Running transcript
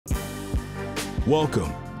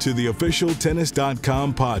Welcome to the official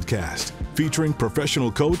Tennis.com podcast featuring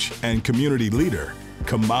professional coach and community leader,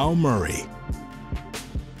 Kamau Murray.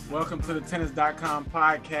 Welcome to the Tennis.com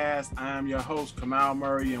podcast. I am your host, Kamau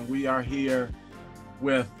Murray, and we are here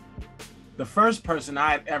with the first person I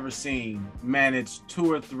had ever seen manage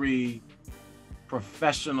 2 or 3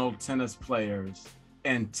 professional tennis players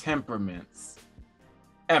and temperaments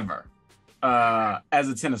ever as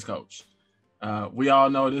a tennis coach. We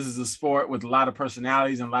all know this is a sport with a lot of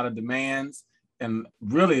personalities and a lot of demands and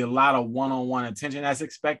really a lot of one-on-one attention that's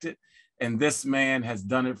expected. And this man has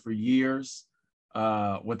done it for years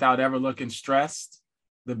without ever looking stressed.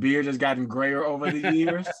 The beard has gotten grayer over the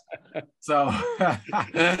years. So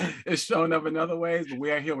it's showing up in other ways, but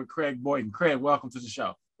we are here with Craig Boynton. Craig, welcome to the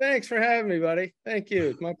show. Thanks for having me, buddy. Thank you.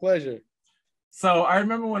 It's my pleasure. So I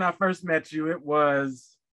remember when I first met you, it was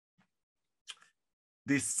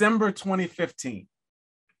December 2015.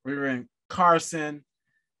 We were in Carson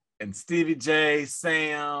and Stevie J,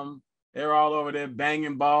 Sam, they were all over there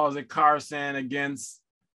banging balls at Carson against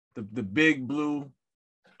the big blue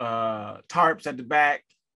tarps at the back.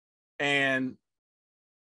 And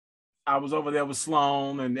I was over there with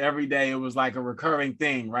Sloan, and every day it was like a recurring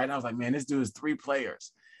thing, right? And I was like, man, this dude is 3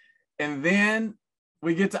 players. And then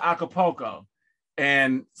we get to Acapulco,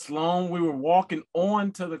 and Sloan, we were walking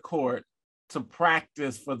onto the court to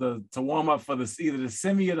practice to warm up for either the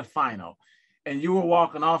semi or the final. And you were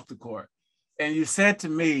walking off the court, and you said to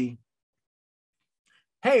me,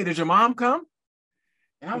 hey, did your mom come?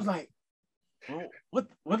 And I was like, well,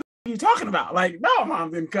 what are you talking about? Like, no,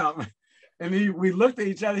 mom didn't come. And we looked at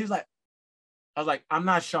each other. I was like, I'm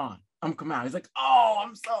not Sean, I'm Kamau. He's like, oh,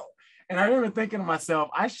 I'm so. And I remember thinking to myself,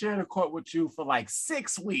 I shared a court with you for like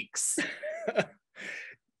 6 weeks.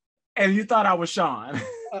 And you thought I was Sean.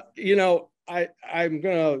 I'm going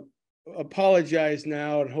to apologize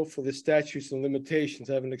now, and hopefully the statutes and limitations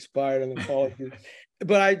haven't expired on the apologies.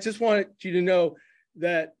 But I just wanted you to know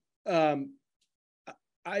that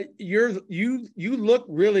you look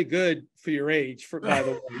really good for your age, by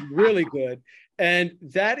the way, really good. And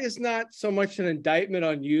that is not so much an indictment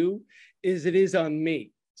on you as it is on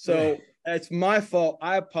me. So it's my fault.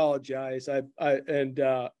 I apologize.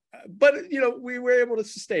 But we were able to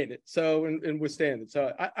sustain it. So and withstand it.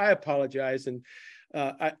 So I apologize. And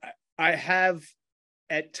I have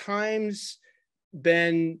at times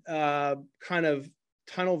been kind of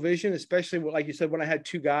tunnel vision, especially like you said, when I had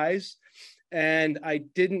 2 guys, and I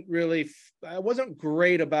wasn't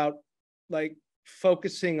great about like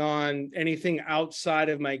focusing on anything outside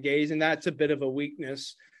of my gaze. And that's a bit of a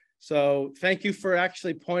weakness. So thank you for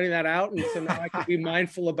actually pointing that out. And so now I can be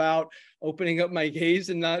mindful about opening up my gaze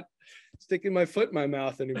and not sticking my foot in my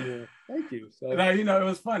mouth anymore. Thank you. So now, it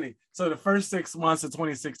was funny. So the first 6 months of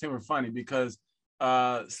 2016 were funny because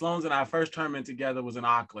Sloan's and our first tournament together was in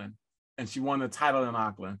Auckland, and she won the title in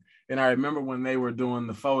Auckland. And I remember when they were doing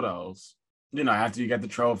the photos, after you got the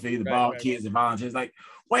trophy, the ball kids and volunteers, like,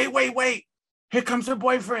 wait, here comes her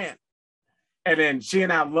boyfriend. And then she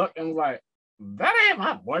and I looked and was like, that ain't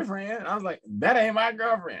my boyfriend. I was like, that ain't my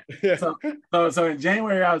girlfriend. Yeah. So in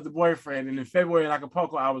January, I was the boyfriend. And in February in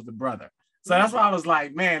Acapulco, I was the brother. So that's why I was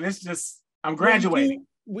like, man, it's just, I'm graduating.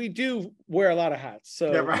 We do wear a lot of hats.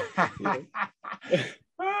 So, yeah, right.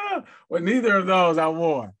 Well, neither of those I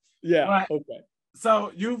wore. Yeah. But, okay.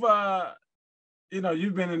 So you've been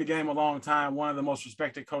in the game a long time, one of the most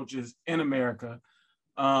respected coaches in America.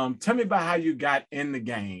 Tell me about how you got in the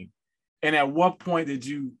game. And at what point did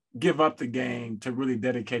you give up the game to really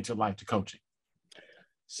dedicate your life to coaching?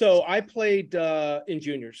 So I played in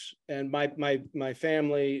juniors, and my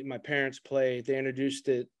family, my parents played. They introduced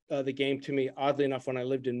the game to me, oddly enough, when I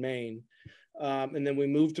lived in Maine. And then we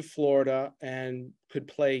moved to Florida and could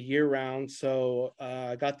play year round. So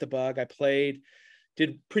I got the bug. I played,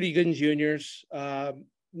 did pretty good in juniors.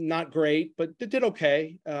 Not great, but did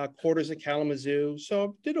okay. Quarters at Kalamazoo,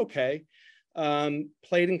 so did okay.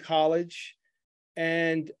 Played in college,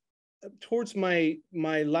 and towards my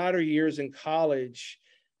latter years in college,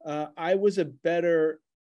 I was a better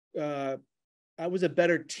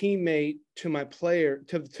teammate to my player,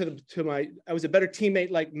 I was a better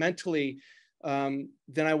teammate, like mentally, than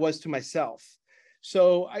I was to myself.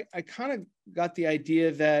 So I kind of got the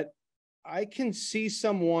idea that I can see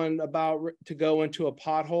someone about to go into a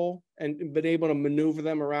pothole and been able to maneuver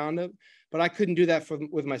them around it, but I couldn't do that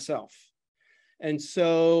with myself. And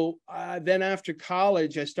so then after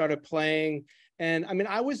college, I started playing, and I mean,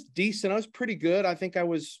 I was decent. I was pretty good. I think I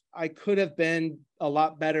could have been a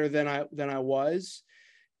lot better than I was,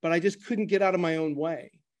 but I just couldn't get out of my own way.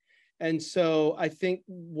 And so I think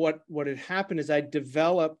what had happened is I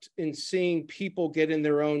developed in seeing people get in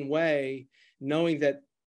their own way knowing that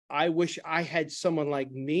I wish I had someone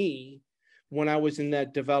like me when I was in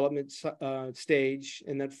that development stage,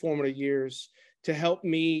 in that formative years, to help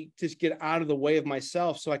me just get out of the way of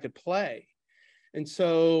myself so I could play. And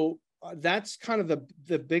so that's kind of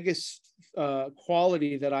the biggest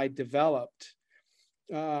quality that I developed,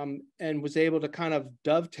 and was able to kind of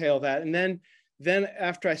dovetail that. And then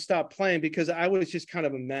after I stopped playing, because I was just kind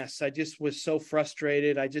of a mess, I just was so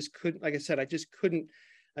frustrated. I just couldn't, like I said, I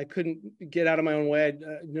couldn't get out of my own way.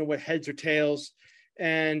 I know what heads or tails.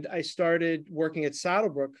 And I started working at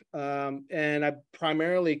Saddlebrook, and I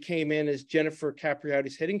primarily came in as Jennifer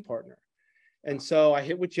Capriati's hitting partner. And so I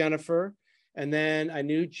hit with Jennifer, and then I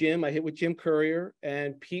knew Jim. I hit with Jim Courier,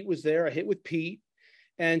 and Pete was there. I hit with Pete.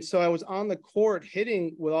 And so I was on the court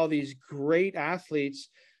hitting with all these great athletes,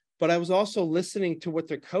 but I was also listening to what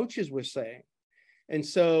their coaches were saying. And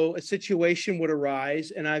so a situation would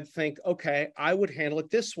arise, and I'd think, okay, I would handle it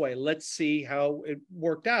this way. Let's see how it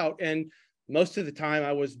worked out. And most of the time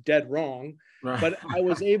I was dead wrong, Right. But I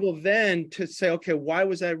was able then to say, okay, why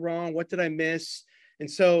was I wrong? What did I miss? And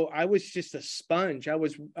so I was just a sponge. I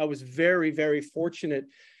was very, very fortunate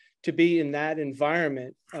to be in that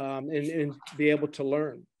environment, and be able to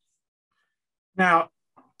learn. Now,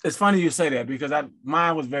 it's funny you say that, because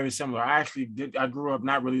mine was very similar. I grew up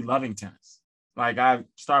not really loving tennis. Like, I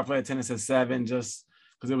started playing tennis at 7 just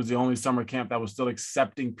because it was the only summer camp that was still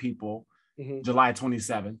accepting people, July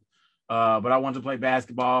 27th. But I wanted to play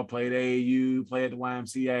basketball, played AAU, played at the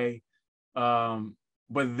YMCA.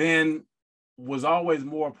 But then was always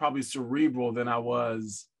more probably cerebral than I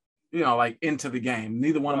was, like into the game.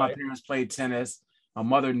 Neither one of my parents played tennis. My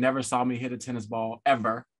mother never saw me hit a tennis ball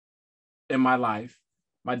ever in my life.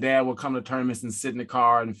 My dad would come to tournaments and sit in the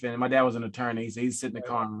car and finish. My dad was an attorney, so he'd sit in the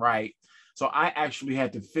car and write. So I actually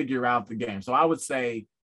had to figure out the game. So I would say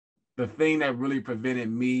the thing that really prevented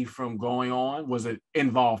me from going on was an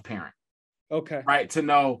involved parent. Okay. Right. To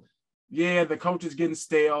know, the coach is getting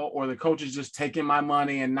stale, or the coach is just taking my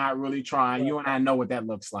money and not really trying. Right. You and I know what that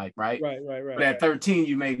looks like. Right. Right. But at 13,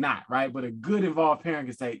 you may not. Right. But a good involved parent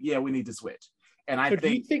can say, we need to switch. And I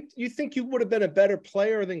think you think you would have been a better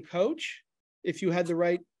player than coach if you had the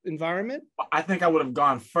right environment? I think I would have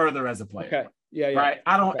gone further as a player. Okay. Yeah. Right.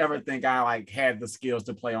 I don't ever think I had the skills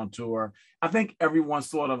to play on tour. I think everyone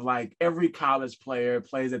sort of every college player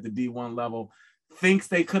plays at the D1 level, thinks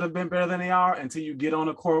they could have been better than they are until you get on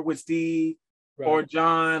the court with Steve or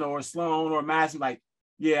John or Sloan or Madison.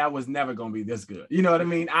 I was never going to be this good. You know what I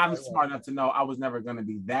mean? I'm smart enough to know I was never going to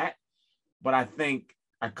be that, but I think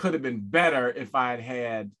I could have been better if I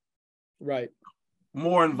had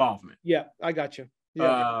more involvement. Yeah, I got you.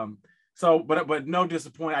 Yeah. But no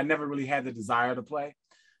disappointment. I never really had the desire to play.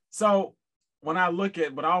 So when I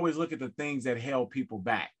always look at the things that held people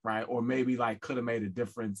back, right? Or maybe could have made a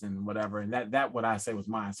difference and whatever. And that what I say was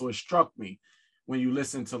mine. So it struck me when you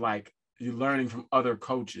listen to you learning from other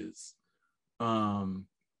coaches, and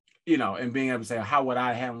being able to say, how would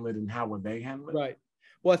I handle it and how would they handle it? Right.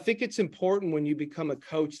 Well, I think it's important when you become a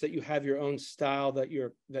coach that you have your own style that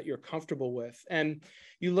you're comfortable with. And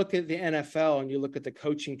you look at the NFL and you look at the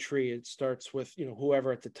coaching tree. It starts with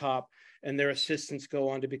whoever at the top, and their assistants go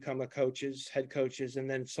on to become head coaches, and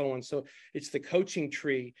then so on. So it's the coaching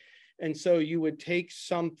tree. And so you would take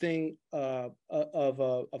something of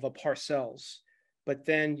a Parcells, but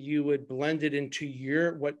then you would blend it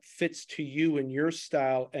into what fits to you and your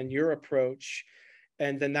style and your approach.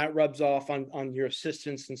 And then that rubs off on your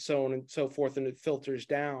assistants and so on and so forth, and it filters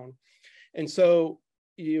down. And so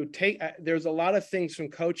there's a lot of things from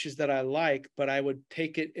coaches that I like, but I would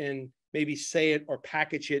take it and maybe say it or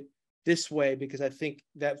package it this way because I think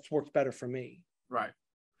that's worked better for me. Right.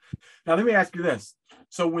 Now, let me ask you this.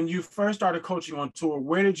 So when you first started coaching on tour,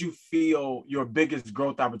 where did you feel your biggest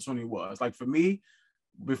growth opportunity was? For me,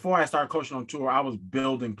 before I started coaching on tour, I was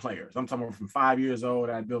building players. I'm talking about from 5 years old.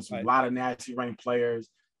 I built a lot of nationally ranked players,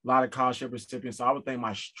 a lot of scholarship recipients. So I would think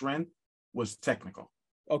my strength was technical.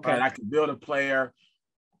 Okay. Right? I could build a player,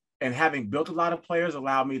 and having built a lot of players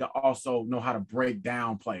allowed me to also know how to break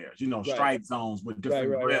down players, strike zones with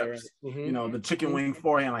different grips, the chicken wing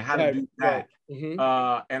forehand, how to do that.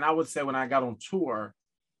 And I would say when I got on tour,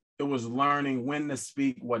 it was learning when to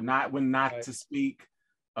speak, when not to speak,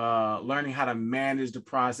 learning how to manage the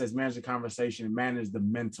process, manage the conversation, and manage the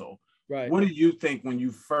mental. Right. What do you think when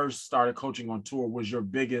you first started coaching on tour was your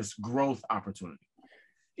biggest growth opportunity?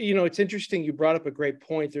 It's interesting. You brought up a great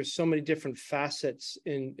point. There's so many different facets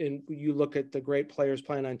in you look at the great players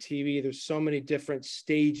playing on TV. There's so many different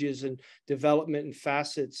stages and development and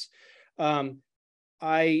facets. I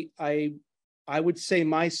would say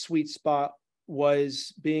my sweet spot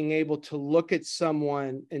was being able to look at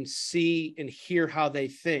someone and see and hear how they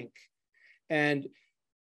think. And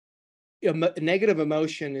negative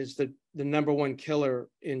emotion is the number one killer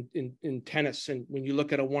in tennis. And when you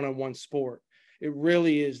look at a one-on-one sport, it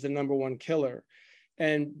really is the number one killer.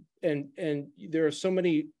 And there's so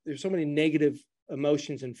many negative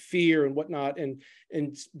emotions and fear and whatnot. And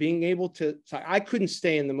being able to, I couldn't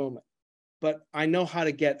stay in the moment, but I know how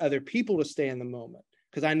to get other people to stay in the moment,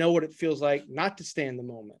 because I know what it feels like not to stay in the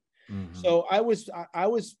moment. Mm-hmm. So I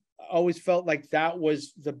always felt like that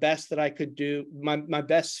was the best that I could do. My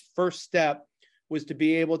best first step was to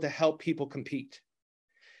be able to help people compete.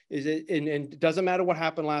 And it doesn't matter what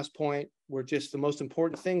happened last point. We're just, the most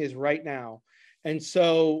important thing is right now. And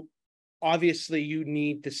so obviously you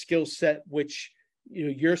need the skill set, which, you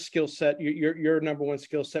know, your skill set, your number one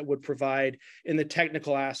skill set would provide in the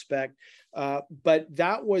technical aspect. But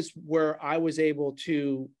that was where I was able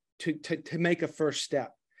to make a first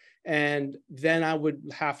step. And then I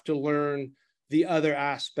would have to learn the other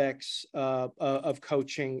aspects of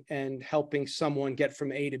coaching and helping someone get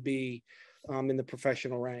from A to B in the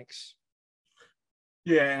professional ranks.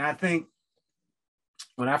 Yeah, and I think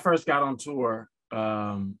when I first got on tour,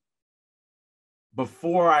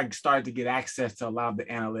 before I started to get access to a lot of the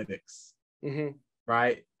analytics, mm-hmm.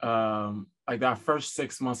 right? Like our first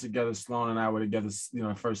 6 months together, Sloan and I were together, you know,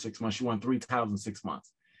 the first 6 months. She won 3 titles in 6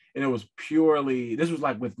 months. And it was purely, this was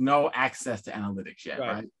like with no access to analytics yet,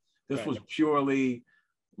 right? This was purely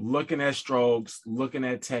looking at strokes, looking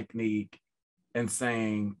at technique, and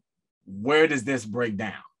saying, where does this break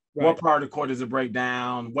down? Right. What part of the court does it break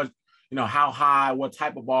down? What, you know, how high, what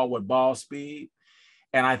type of ball, what ball speed?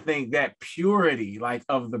 And I think that purity, like,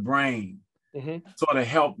 of the brain, mm-hmm. sort of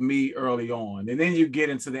helped me early on. And then you get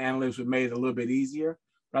into the analytics, which made it a little bit easier.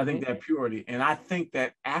 But I think mm-hmm. that purity. And I think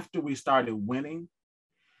that after we started winning,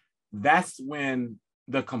 that's when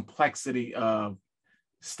the complexity of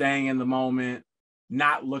staying in the moment,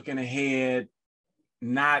 not looking ahead,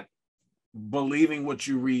 not believing what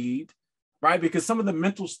you read, right? Because some of the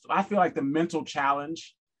mental, I feel like the mental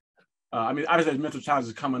challenge, I mean, obviously there's mental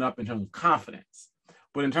challenges coming up in terms of confidence,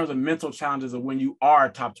 but in terms of mental challenges of when you are a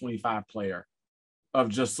top 25 player, of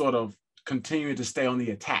just sort of continuing to stay on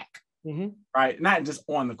the attack, mm-hmm. right? Not just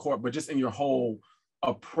on the court, but just in your whole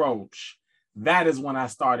approach. That is when I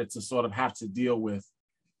started to sort of have to deal with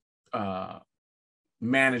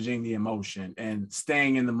managing the emotion and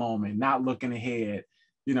staying in the moment, not looking ahead,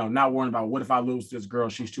 you know, not worrying about what if I lose this girl,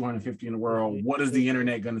 she's 250 in the world. What is the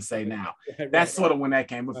internet going to say now? That's sort of when that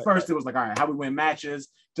came. But first it was like, all right, how we win matches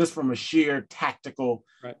just from a sheer tactical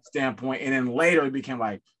standpoint. And then later it became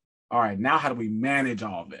like, all right, now how do we manage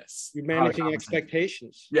all this? You're managing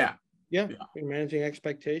expectations. Yeah. You're managing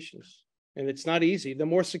expectations. And it's not easy. The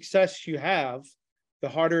more success you have, the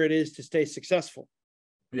harder it is to stay successful.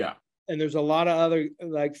 Yeah. And there's a lot of other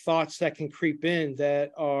like thoughts that can creep in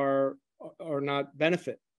that are not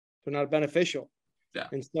benefit. They're not beneficial. Yeah.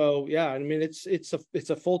 And so, yeah, I mean, it's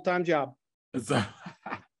a full-time job. Now,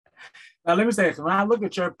 let me say this. When I look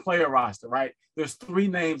at your player roster, right, there's 3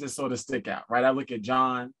 names that sort of stick out, right? I look at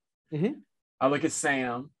John. Mm-hmm. I look at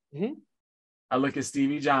Sam. Mm-hmm. I look at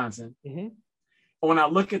Stevie Johnson. Mm-hmm. When I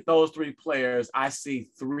look at those 3 players, I see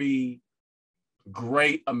 3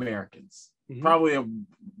 great Americans. Mm-hmm. Probably 1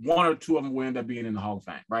 or 2 of them will end up being in the Hall of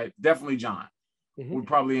Fame, right? Definitely John mm-hmm. would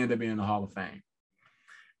probably end up being in the Hall of Fame.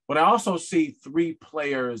 But I also see 3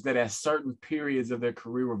 players that at certain periods of their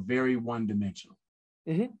career were very one-dimensional.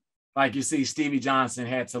 Mm-hmm. Like you see, Stevie Johnson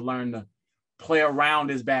had to learn to play around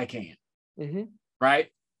his backhand, mm-hmm. right?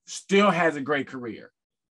 Still has a great career.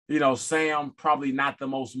 You know, Sam, probably not the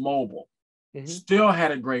most mobile. Mm-hmm. Still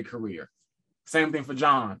had a great career. Same thing for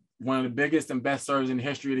John, one of the biggest and best servers in the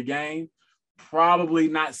history of the game, probably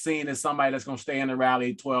not seen as somebody that's going to stay in the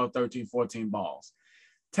rally 12, 13, 14 balls.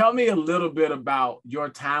 Tell me a little bit about your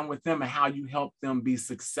time with them and how you helped them be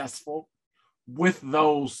successful with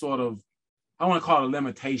those sort of, I want to call it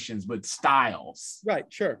limitations, but styles. Right,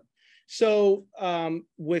 sure. So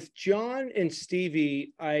with John and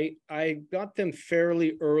Stevie, I got them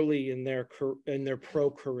fairly early in their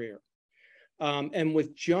pro career. And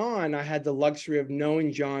with John, I had the luxury of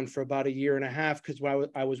knowing John for about 1.5 years because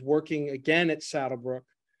I was working again at Saddlebrook,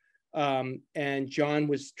 and John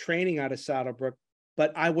was training out of Saddlebrook,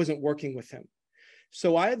 but I wasn't working with him.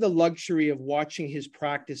 So I had the luxury of watching his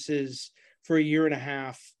practices for 1.5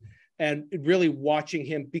 years and really watching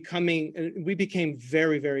him we became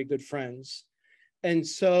very, very good friends. And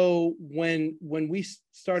so when we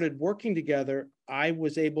started working together, I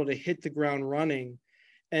was able to hit the ground running.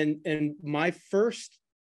 And my first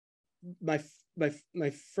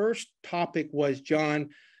topic was, John,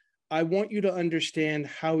 I want you to understand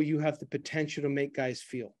how you have the potential to make guys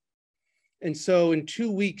feel. And so in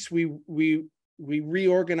 2 weeks, we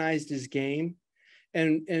reorganized his game,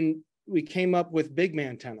 and we came up with big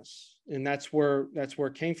man tennis. And that's where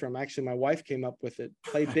it came from. Actually, my wife came up with it,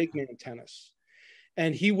 play big man tennis.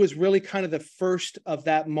 And he was really kind of the first of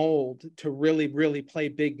that mold to really, really play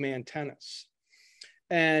big man tennis.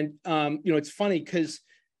 And, it's funny because,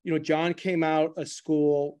 John came out of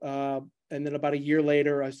school, and then about a year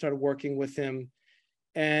later, I started working with him.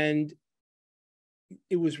 And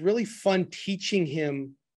it was really fun teaching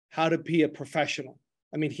him how to be a professional.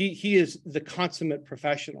 I mean, he is the consummate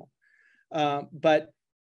professional. But,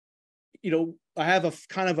 I have a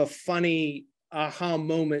kind of a funny aha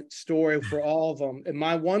moment story for all of them. And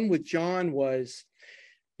my one with John was,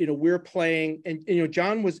 we're playing, and,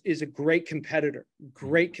 John is a great competitor.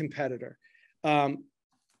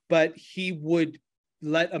 But he would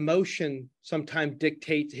let emotion sometimes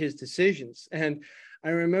dictate his decisions. And I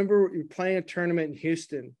remember we were playing a tournament in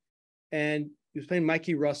Houston, and he was playing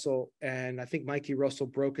Mikey Russell, and I think Mikey Russell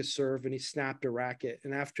broke a serve and he snapped a racket.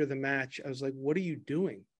 And after the match, I was like, what are you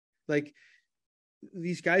doing? Like,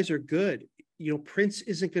 these guys are good. Prince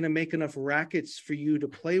isn't going to make enough rackets for you to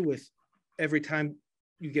play with every time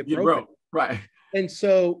you get broken. Right. And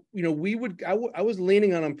so, I was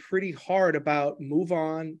leaning on him pretty hard about move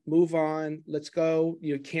on, let's go.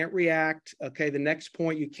 You can't react. Okay. The next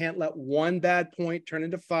point, you can't let one bad point turn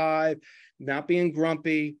into 5, not being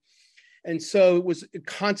grumpy. And so it was a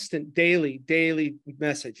constant daily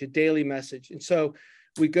message. And so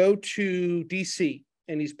we go to DC,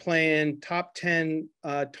 and he's playing top 10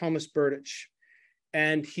 Thomas Berdych.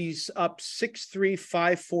 And he's up 6-3,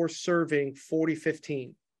 5-4 serving,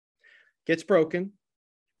 40-15. Gets broken.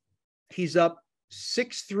 He's up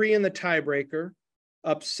 6-3 in the tiebreaker,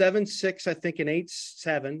 up 7-6, I think, in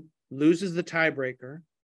 8-7, loses the tiebreaker.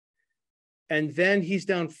 And then he's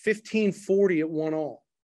down 15-40 at 1-all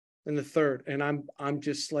in the third. And I'm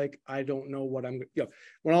just like, I don't know what I'm,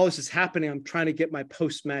 when all this is happening, I'm trying to get my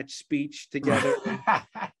post-match speech together and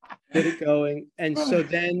get it going. And so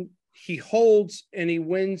then he holds and he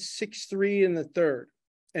wins 6-3 in the third.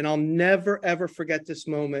 And I'll never, ever forget this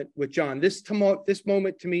moment with John. This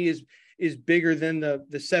moment to me is bigger than the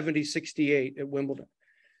 70-68 at Wimbledon.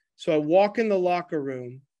 So I walk in the locker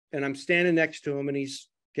room, and I'm standing next to him, and he's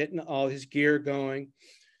getting all his gear going.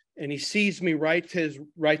 And he sees me right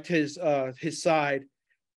to his side.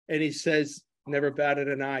 And he says, never batted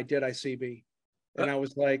an eye, did I, CB? And I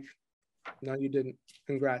was like, no, you didn't.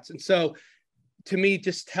 Congrats. And so to me,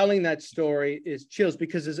 just telling that story is chills,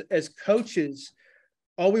 because as coaches,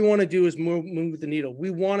 all we want to do is move the needle.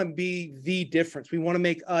 We want to be the difference. We want to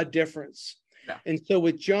make a difference. Yeah. And so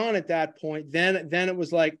with John at that point, then it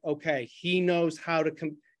was like, okay, he knows how to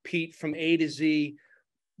compete from A to Z.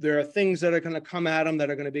 There are things that are going to come at him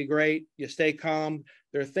that are going to be great. You stay calm.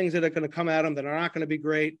 There are things that are going to come at him that are not going to be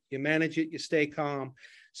great. You manage it. You stay calm.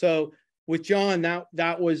 So with John,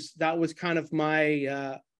 that was kind of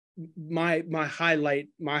my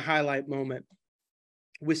highlight moment.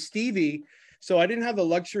 With Stevie, so I didn't have the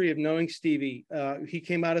luxury of knowing Stevie. He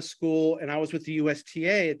came out of school, and I was with the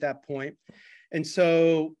USTA at that point. And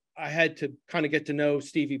so I had to kind of get to know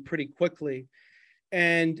Stevie pretty quickly.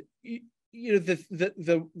 And,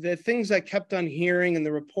 the things I kept on hearing and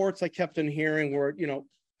the reports I kept on hearing were,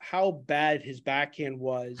 how bad his backhand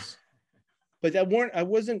was. But I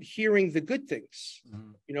wasn't hearing the good things.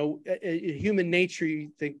 Mm-hmm. Human nature,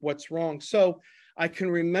 you think, what's wrong? So I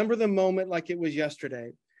can remember the moment like it was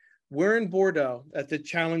yesterday. We're in Bordeaux at the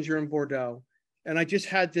Challenger in Bordeaux. And I just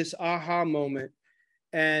had this aha moment.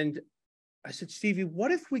 And I said, Stevie,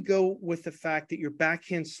 what if we go with the fact that your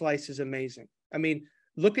backhand slice is amazing? I mean,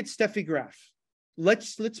 look at Steffi Graf.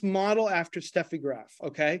 Let's model after Steffi Graf.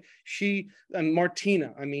 Okay. She and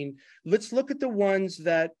Martina. I mean, let's look at the ones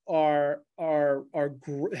that have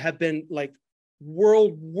been like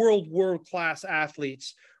world class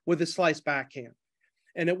athletes with a slice backhand.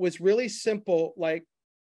 And it was really simple. Like,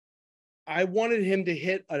 I wanted him to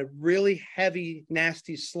hit a really heavy,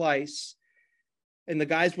 nasty slice, and the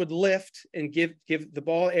guys would lift and give the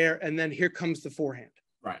ball air, and then here comes the forehand.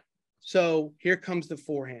 Right. So here comes the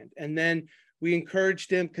forehand. And then we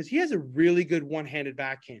encouraged him, because he has a really good one-handed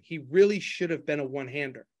backhand. He really should have been a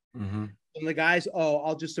one-hander. Mm-hmm. And the guys,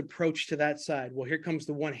 I'll just approach to that side. Well, here comes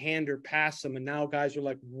the one-hander, pass him. And now guys are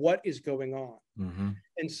like, what is going on? Mm-hmm.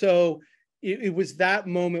 And so it was that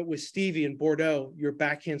moment with Stevie in Bordeaux. Your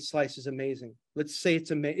backhand slice is amazing. Let's say it's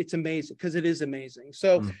amazing, because it is amazing.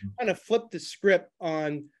 So kind of flipped the script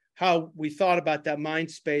on how we thought about that mind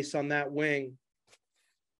space on that wing.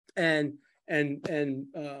 And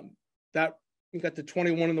that He got to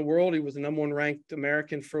 21 in the world. He was the #1 ranked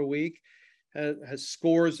American for a week, has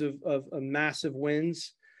scores of massive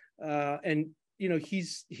wins. And, you know,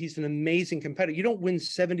 he's an amazing competitor. You don't win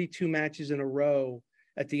 72 matches in a row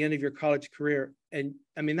at the end of your college career. And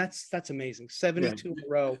I mean, that's amazing. 72 in a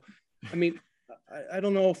row. I mean, I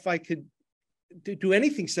don't know if I could do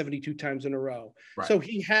anything 72 times in a row. Right. So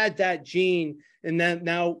he had that gene, and then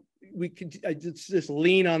now we could just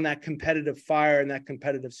lean on that competitive fire and that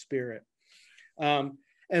competitive spirit.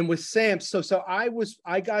 And with Sam,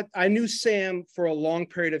 I knew Sam for a long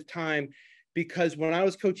period of time, because when I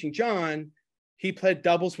was coaching John, he played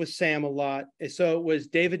doubles with Sam a lot. And so it was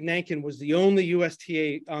David Nankin was the only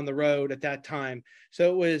USTA on the road at that time.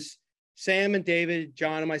 So it was Sam and David,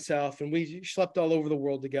 John and myself, and we slept all over the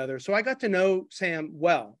world together. So I got to know Sam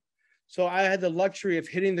well. So I had the luxury of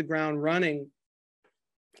hitting the ground running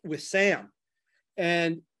with Sam.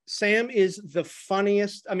 And Sam is the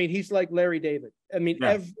funniest. I mean, he's like Larry David. I mean,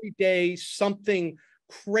 every day something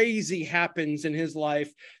crazy happens in his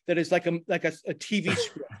life that is like a TV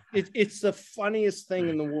script. It's the funniest thing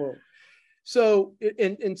in the world. So,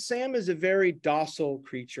 and Sam is a very docile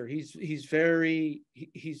creature. He's very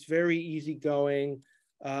easygoing.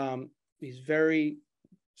 He's very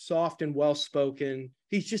soft and well-spoken.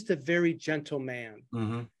 He's just a very gentle man.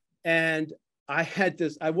 Mm-hmm. And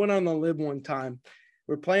I went on the lib one time.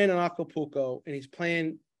 We're playing in Acapulco, and he's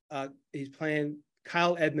playing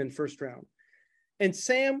Kyle Edmund first round. And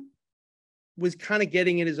Sam was kind of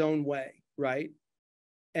getting in his own way, right?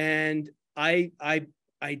 And I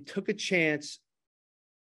took a chance,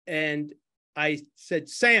 and I said,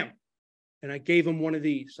 Sam, and I gave him one of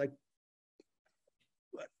these, like,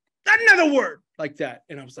 another word, like that.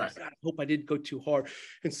 And I was like, God, I hope I didn't go too hard.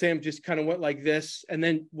 And Sam just kind of went like this. And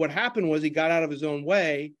then what happened was he got out of his own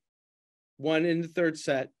way, won in the third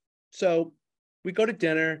set. So we go to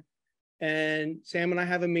dinner, and Sam and I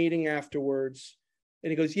have a meeting afterwards. And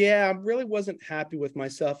he goes, yeah, I really wasn't happy with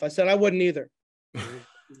myself. I said, I wouldn't either. He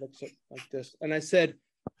looks like this. And I said,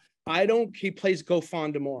 he plays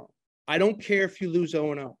GoFon tomorrow. I don't care if you lose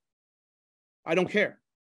 0-0. I don't care.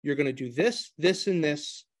 You're going to do this, this, and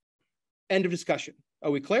this. End of discussion. Are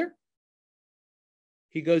we clear?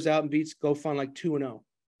 He goes out and beats GoFon like 2-0.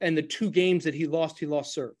 And the 2 games that he lost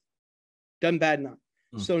serve. Done bad enough.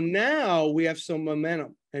 So now we have some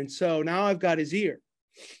momentum. And so now I've got his ear.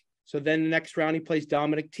 So then the next round, he plays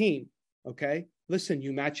Dominic Thiem. Okay. Listen,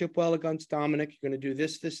 you match up well against Dominic. You're going to do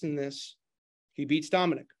this, this, and this. He beats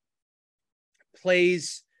Dominic.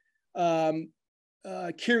 Plays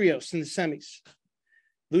Kyrgios in the semis.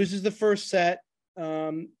 Loses the first set.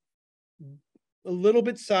 A little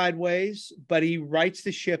bit sideways, but he rights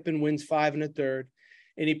the ship and wins 5 1/3.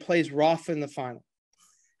 And he plays Rafa in the final.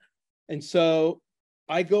 And so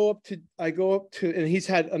I go up to, and he's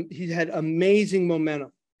had amazing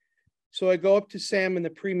momentum. So I go up to Sam in the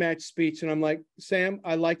pre-match speech, and I'm like, Sam,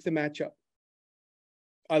 I like the matchup.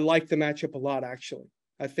 I like the matchup a lot, actually.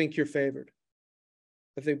 I think you're favored.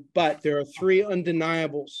 But there are 3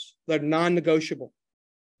 undeniables that are non-negotiable.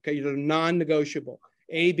 Okay, they're non-negotiable.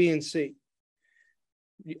 A, B, and C.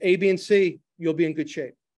 A, B, and C, you'll be in good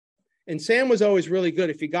shape. And Sam was always really good.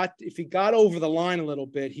 If he got over the line a little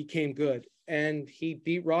bit, he came good. And he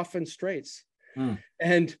beat Rafa in straights.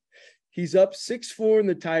 And he's up 6-4 in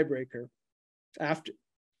the tiebreaker after.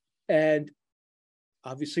 And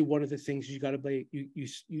obviously one of the things you got to play,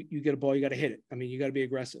 you get a ball, you got to hit it. I mean, you got to be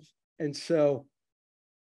aggressive. And so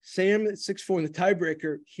Sam at 6-4 in the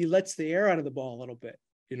tiebreaker, he lets the air out of the ball a little bit,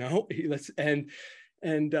 you know,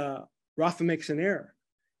 and Rafa makes an error.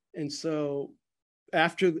 And so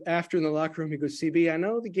after in the locker room, he goes, CB, I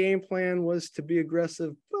know the game plan was to be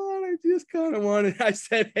aggressive, but I just kind of wanted, I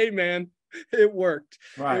said, hey man, it worked.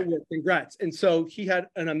 Right. It worked. Congrats. And so he had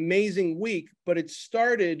an amazing week, but it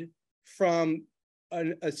started from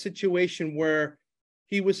a situation where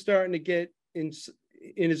he was starting to get in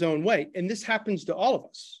his own way. And this happens to all of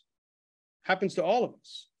us.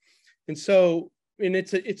 And so, and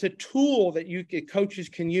it's a tool that coaches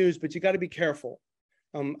can use, but you got to be careful.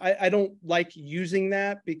 I don't like using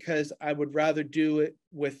that because I would rather do it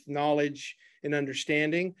with knowledge and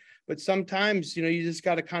understanding. But sometimes, you know, you just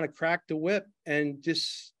got to kind of crack the whip and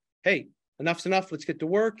just, hey, enough's enough. Let's get to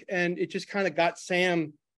work. And it just kind of got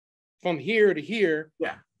Sam from here to here.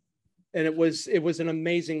 Yeah. And it was an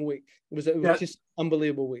amazing week. It was just an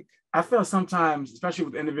unbelievable week. I feel sometimes, especially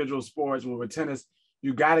with individual sports, with tennis,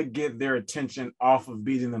 you got to get their attention off of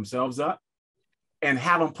beating themselves up and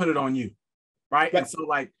have them put it on you. Right. And so,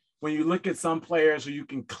 like, when you look at some players who you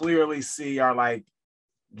can clearly see are like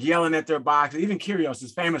yelling at their boxes, even Kyrgios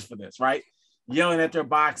is famous for this, right? Yelling at their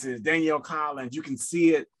boxes, Danielle Collins, you can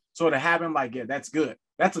see it So to have him like, yeah, that's good.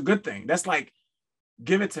 That's a good thing. That's like,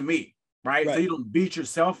 give it to me, right? So you don't beat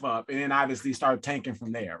yourself up and then obviously start tanking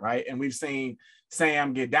from there, right? And we've seen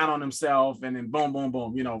Sam get down on himself and then boom, boom,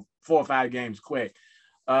 boom, 4 or 5 games quick.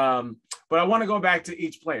 But I want to go back to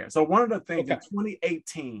each player. So one of the things in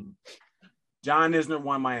 2018, John Isner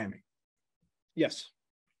won Miami. Yes.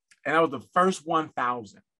 And that was the first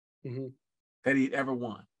 1,000 that he'd ever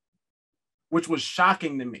won, which was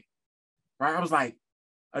shocking to me, right? I was like,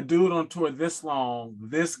 a dude on tour this long,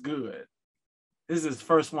 this good, this is his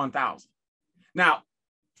first 1,000. Now,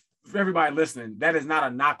 for everybody listening, that is not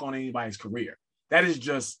a knock on anybody's career. That is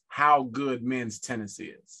just how good men's tennis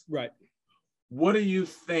is. Right. What do you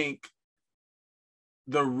think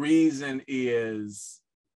the reason is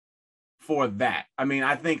for that? I mean,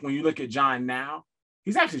 I think when you look at John now,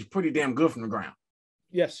 he's actually pretty damn good from the ground.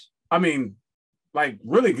 Yes. I mean, like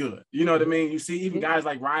really good. You know what I mean? You see even guys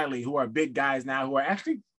like Riley who are big guys now who are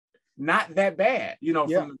actually not that bad, from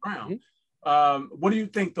the ground. What do you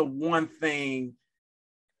think the one thing,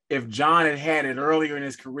 if John had it earlier in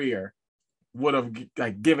his career, would have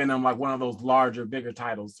like given him like one of those larger, bigger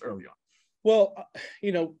titles early on? Well,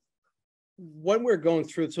 when we're going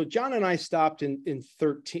through, so John and I stopped in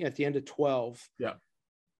 13 at the end of 12. Yeah.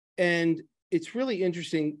 And it's really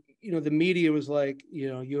interesting. The media was like,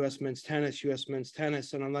 U.S. men's tennis.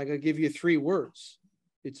 And I'm like, I'll give you 3 words.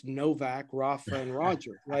 It's Novak, Rafa, and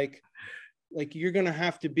Roger. like you're going to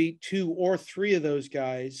have to beat 2 or 3 of those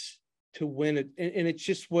guys to win it. And it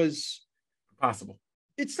just was possible.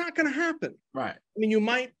 It's not going to happen. Right. I mean, you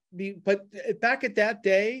might be, but back at that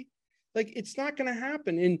day, like, it's not going to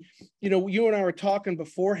happen. And, you and I were talking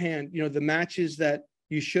beforehand, the matches that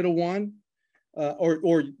you should have won.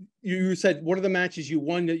 Or you said, what are the matches you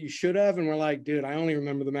won that you should have? And we're like, dude, I only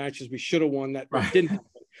remember the matches we should have won that didn't happen.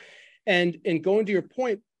 And going to your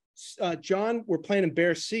point, John, we're playing in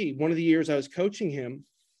Bear C, one of the years I was coaching him,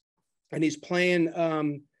 and he's playing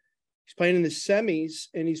in the semis,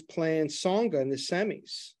 and he's playing Tsonga in the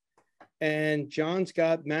semis. And John's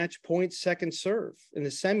got match point second serve in the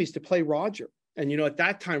semis to play Roger. And, at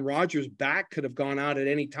that time, Roger's back could have gone out at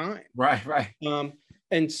any time. Right.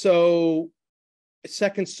 And so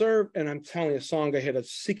second serve, and I'm telling you, Tsonga hit a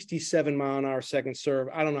 67 mile an hour second serve.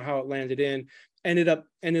 I don't know how it landed in. John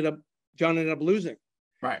ended up losing.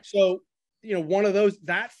 Right. So, one of those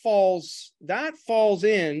that falls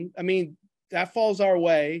in. I mean, that falls our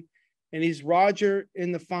way, and he's Roger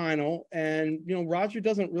in the final. And Roger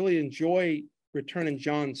doesn't really enjoy returning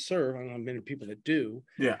John's serve. I don't know many people that do.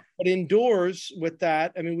 Yeah. But indoors with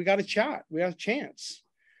that, I mean, we got a shot. We got a chance.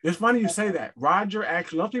 It's funny you say that. Roger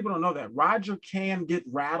actually, most people don't know that. Roger can get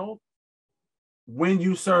rattled when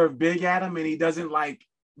you serve big at him and he doesn't like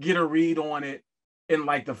get a read on it in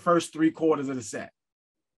like the first 3 quarters of the set.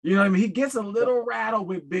 You know what I mean? He gets a little rattled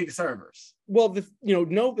with big servers. Well,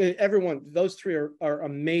 everyone, those 3 are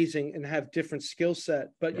amazing and have different skill set.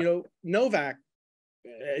 But, Novak,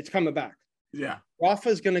 it's coming back. Yeah.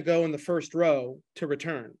 Rafa's going to go in the first row to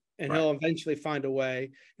return. And he'll eventually find a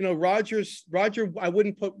way. Roger, I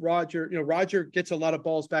wouldn't put Roger, Roger gets a lot of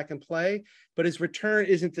balls back in play, but his return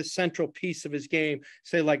isn't the central piece of his game,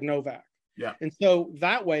 say like Novak. Yeah. And so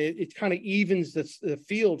that way it kind of evens the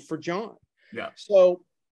field for John. Yeah. So,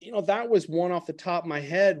 that was one off the top of my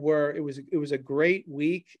head where it was a great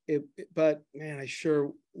week. But man, I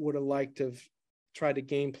sure would have liked to have tried to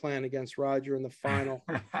game plan against Roger in the final.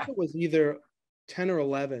 It was either 10 or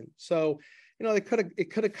 11. So, it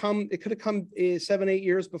could have come 7-8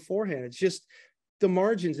 years beforehand. It's just the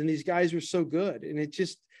margins, and these guys were so good. And it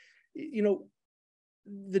just,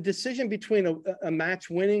 the decision between a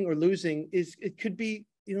match winning or losing it could be,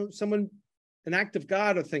 an act of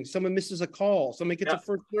God or things. Someone misses a call, somebody gets a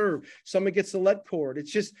first serve, someone gets the lead cord.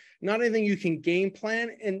 It's just not anything you can game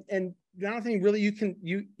plan, and not anything really you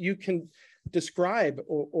can describe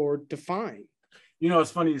or define.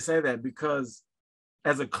 It's funny you say that, because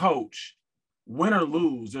as a coach, win or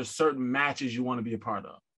lose, there's certain matches you want to be a part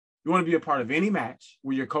of. You want to be a part of any match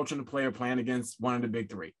where you're coaching the player playing against one of the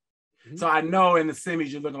big 3. Mm-hmm. So I know in the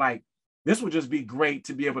semis, you're looking like, this would just be great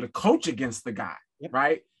to be able to coach against the guy,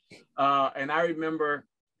 right? And I remember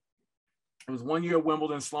it was one year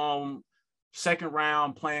Wimbledon, Sloan, second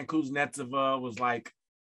round playing Kuznetsova, was like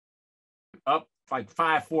up like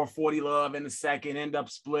 5-4, 40 love in the second, end up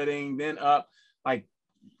splitting, then up, like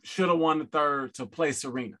should have won the third to play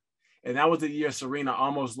Serena. And that was the year Serena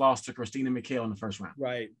almost lost to Christina McHale in the first round.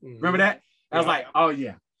 Right. Mm-hmm. Remember that? I was like, oh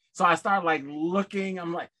yeah. So I started like looking,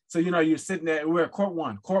 I'm like, so, you're sitting there, we're at court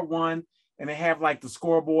one. and they have like the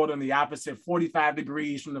scoreboard on the opposite 45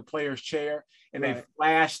 degrees from the player's chair, and they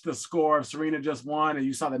flashed the score of Serena just won, and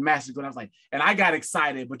you saw the message going. I was like, and I got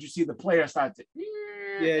excited, but you see the player start to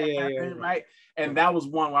right. And that was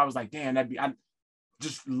one where I was like, damn, I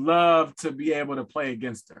just love to be able to play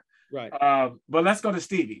against her. Right. But let's go to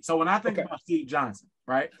Stevie. So when I think about Steve Johnson,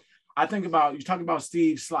 right, I think about, you talking about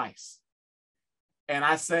Steve slice, and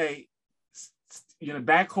I say, you know,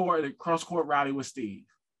 backcourt, the cross court rally with Steve.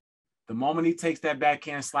 The moment he takes that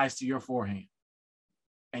backhand slice to your forehand,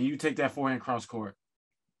 and you take that forehand cross court,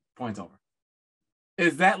 points over.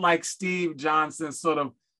 Is that like Steve Johnson's sort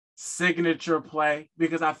of signature play?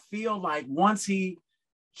 Because I feel like once he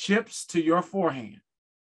chips to your forehand,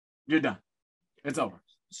 you're done. It's over.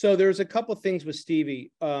 So there's a couple things with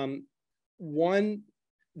Stevie. One,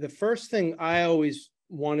 the first thing I always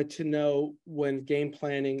wanted to know when game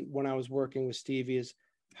planning, when I was working with Stevie, is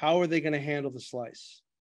how are they going to handle the slice?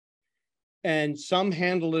 And some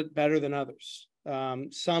handled it better than others.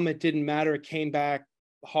 Some, it didn't matter. It came back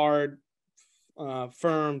hard,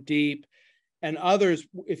 firm, deep. And others,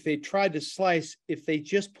 if they tried to slice, if they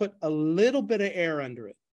just put a little bit of air under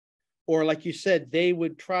it, or like you said, they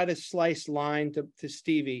would try to slice line to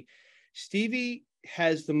Stevie. Stevie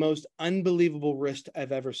has the most unbelievable wrist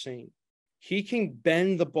I've ever seen. He can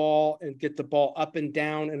bend the ball and get the ball up and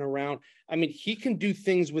down and around. I mean, he can do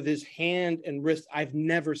things with his hand and wrist I've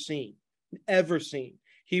never seen, ever seen.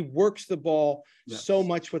 He works the ball so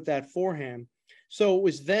much with that forehand. So it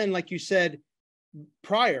was then, like you said,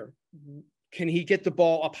 prior, can he get the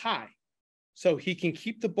ball up high? So he can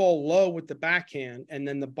keep the ball low with the backhand, and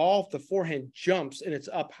then the ball, the forehand jumps and it's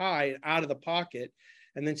up high out of the pocket.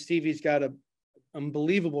 And then Stevie's got an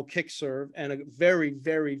unbelievable kick serve and a very,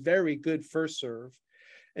 very, very good first serve.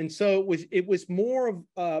 And so it was more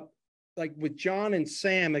of like with John and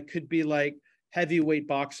Sam, it could be like heavyweight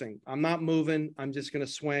boxing. I'm not moving. I'm just going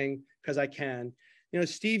to swing because I can. You know,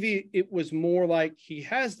 Stevie, it was more like he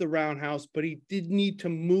has the roundhouse, but he did need to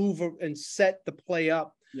move and set the play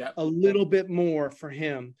up a little bit more for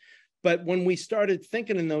him. But when we started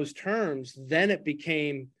thinking in those terms, then it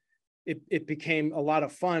became a lot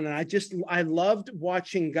of fun. And I loved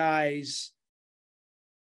watching guys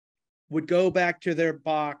would go back to their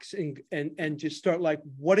box and just start like,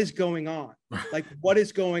 what is going on? Like, what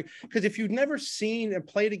is going? Because if you've never seen and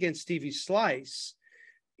played against Stevie Slice,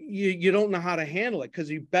 you don't know how to handle it, because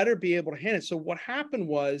you better be able to handle it. So what happened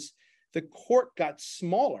was the court got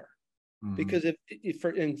smaller because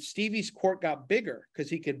and Stevie's court got bigger because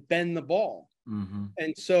he could bend the ball.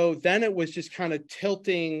 And so then it was just kind of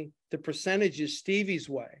tilting the percentages Stevie's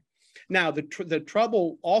way. Now, the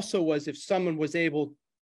trouble also was if someone was able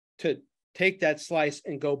to take that slice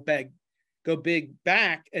and go big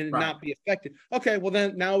back and not be affected. Okay, well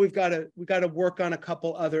then now we got to work on a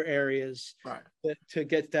couple other areas to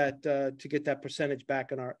get that percentage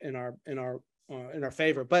back in our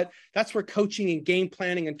favor. But that's where coaching and game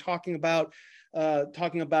planning and talking about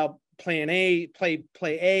plan A, play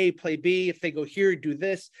A, play B. If they go here, do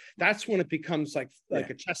this. That's when it becomes like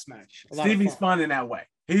a chess match. Stevie's fun in that way.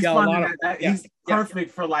 He's fun in that. He's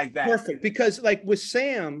perfect for like that. Perfect, because like with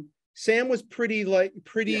Sam was pretty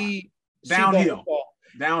downhill.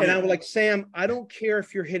 And I was like, Sam, I don't care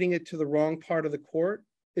if you're hitting it to the wrong part of the court,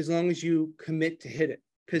 as long as you commit to hit it,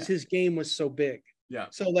 because his game was so big. Yeah.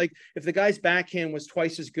 So like if the guy's backhand was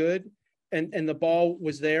twice as good and the ball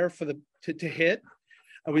was there for to hit,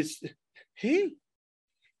 our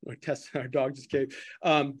dog just came.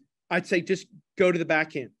 I'd say just go to the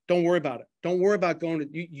backhand. Don't worry about it. Don't worry about going to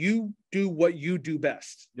you do what you do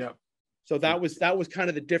best. Yeah. So that was kind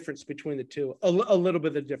of the difference between the two, a little bit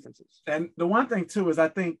of the differences. And the one thing too is I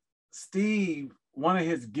think Steve, one of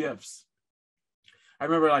his gifts, I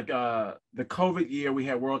remember like the COVID year we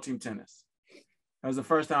had World Team Tennis. That was the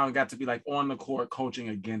first time I got to be like on the court coaching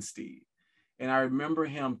against Steve. And I remember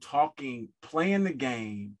him playing the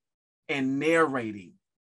game and narrating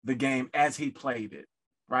the game as he played it,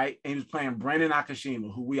 right? And he was playing Brandon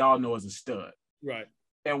Nakashima, who we all know is a stud. Right.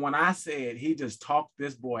 And when I said he just talked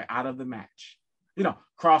this boy out of the match,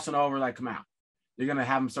 crossing over like, come out. You're going to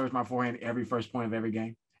have him serve my forehand every first point of every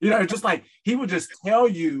game. It's just like he would just tell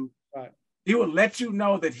you, he would let you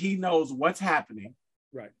know that he knows what's happening.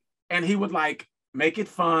 Right. And he would like make it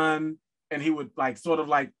fun. And he would like sort of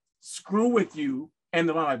like screw with you. And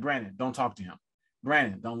then I'm like, Brandon, don't talk to him.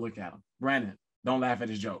 Brandon, don't look at him. Brandon, don't laugh at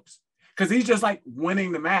his jokes. Because he's just like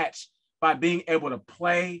winning the match by being able to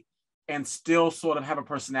play and still sort of have a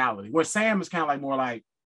personality. Where Sam is kind of like more like,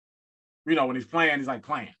 when he's playing, he's like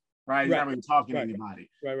playing, right? He's not really talking to anybody.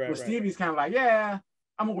 Where Stevie's kind of like, yeah,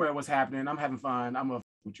 I'm aware of what's happening. I'm having fun. I'm going to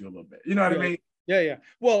with you a little bit. You know what I mean? Yeah.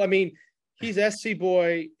 Well, I mean, he's SC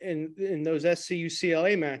boy in those SC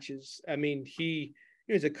UCLA matches. I mean, he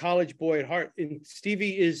was a college boy at heart. And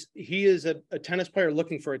Stevie is a tennis player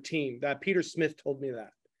looking for a team. That Peter Smith told me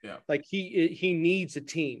that. Yeah. Like he needs a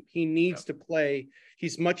team. He needs to play.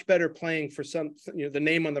 He's much better playing for the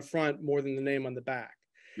name on the front more than the name on the back.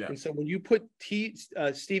 Yeah. And so when you put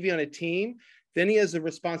Stevie on a team, then he has the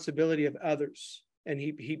responsibility of others. And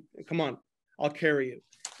he come on, I'll carry you.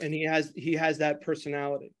 And he has that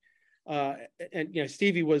personality. And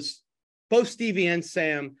Stevie was both Stevie and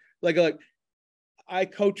Sam. Like I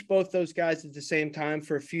coached both those guys at the same time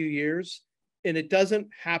for a few years, and it doesn't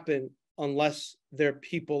happen unless they're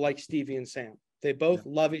people like Stevie and Sam. They both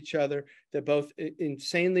love each other. They're both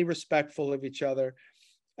insanely respectful of each other.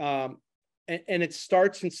 And it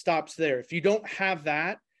starts and stops there. If you don't have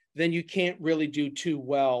that, then you can't really do too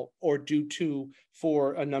well or do too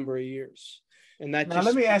for a number of years. And that now,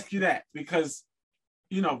 let me ask you that, because,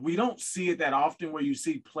 we don't see it that often where you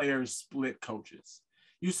see players split coaches.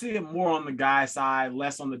 You see it more on the guy side,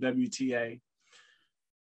 less on the WTA.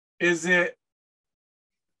 Is it,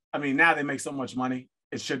 now they make so much money,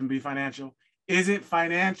 it shouldn't be financial. Is it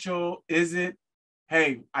financial? Is it,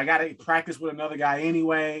 hey, I got to practice with another guy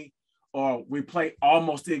anyway, or we play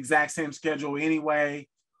almost the exact same schedule anyway,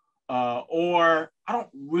 or I don't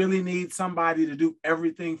really need somebody to do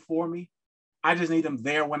everything for me. I just need them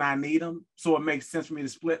there when I need them. So it makes sense for me to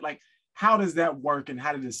split. Like, how does that work and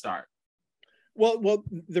how did it start? Well,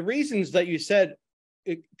 the reasons that you said,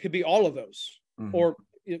 it could be all of those, or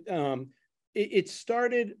it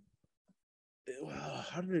started.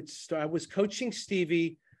 How did it start? I was coaching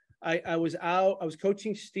Stevie. I was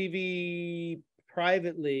coaching Stevie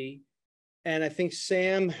privately, and I think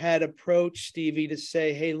Sam had approached Stevie to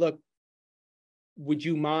say, "Hey, look, would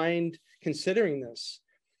you mind considering this?"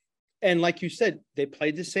 And like you said, they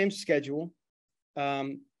played the same schedule.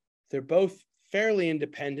 They're both fairly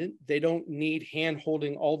independent. They don't need hand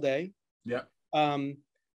holding all day. Yeah.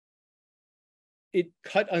 It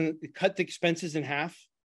cut the expenses in half.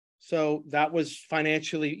 So that was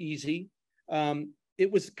financially easy.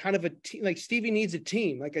 It was kind of a team, like Stevie needs a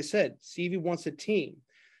team. Like I said, Stevie wants a team.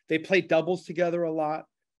 They play doubles together a lot.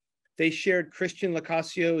 They shared Christian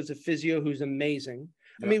Lacasio as a physio who's amazing.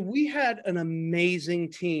 Yep. We had an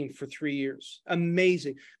amazing team for 3 years.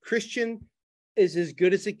 Amazing. Christian is as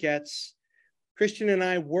good as it gets. Christian and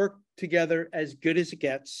I work together as good as it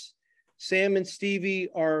gets. Sam and Stevie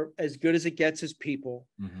are as good as it gets as people.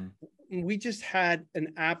 We just had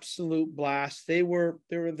an absolute blast. There were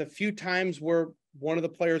the few times where one of the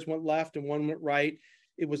players went left and one went right.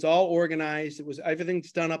 It was all organized. It was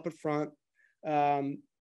everything's done up at front.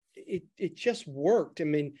 It just worked.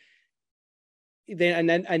 I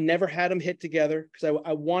never had them hit together because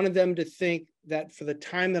I wanted them to think that for the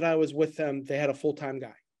time that I was with them, they had a full-time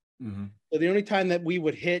guy. So the only time that we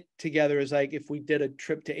would hit together is like if we did a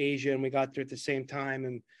trip to Asia and we got there at the same time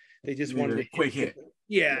and they just wanted a quick hit.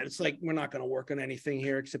 Yeah, it's like we're not going to work on anything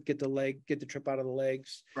here except get the trip out of the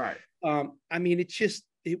legs. Right.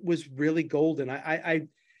 It was really golden. I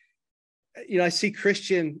see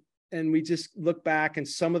Christian and we just look back and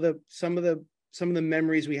some of the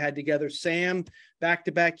memories we had together. Sam,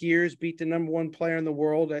 back-to-back years, beat the number one player in the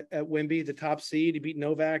world at Wemby, the top seed. He beat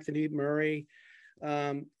Novak, then he beat Murray.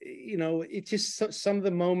 It's just some of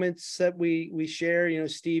the moments that we share.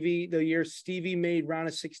 Stevie, the year Stevie made round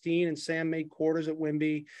of 16 and Sam made quarters at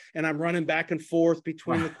Wemby, and I'm running back and forth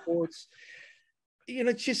between the courts.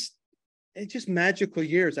 It's just magical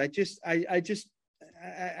years. I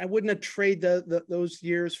wouldn't have traded those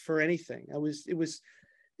years for anything. It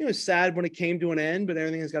was sad when it came to an end, but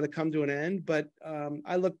everything has got to come to an end. But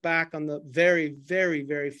I look back on the very, very,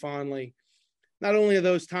 very fondly, not only of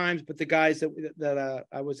those times, but the guys that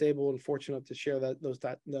I was able and fortunate to share those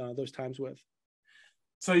times with.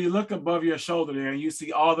 So you look above your shoulder there and you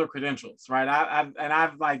see all the credentials, right?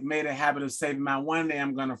 I've like made a habit of saving mine. One day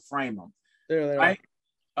I'm going to frame them. There they right?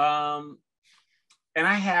 Are. And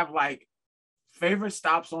I have like favorite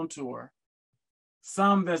stops on tour.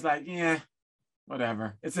 Some that's like, yeah,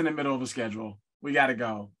 whatever. It's in the middle of the schedule. We got to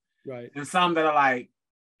go. Right. And some that are like,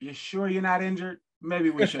 you sure you're not injured? Maybe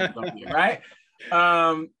we should go here, right?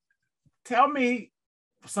 Tell me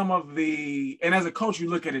some of and as a coach, you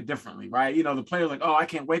look at it differently, right? The player's like, oh, I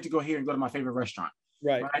can't wait to go here and go to my favorite restaurant.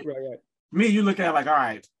 Right. Me, you look at it like, all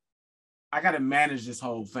right, I got to manage this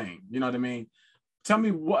whole thing. You know what I mean? Tell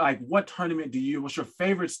me what tournament what's your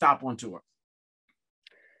favorite stop on tour?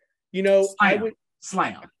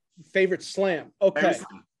 Slam. Favorite slam. Okay. Favorite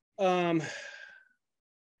slam.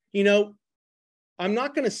 I'm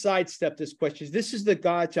not going to sidestep this question. This is the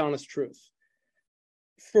God's honest truth.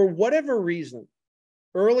 For whatever reason,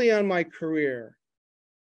 early on my career,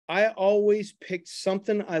 I always picked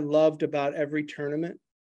something I loved about every tournament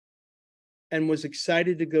and was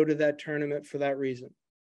excited to go to that tournament for that reason.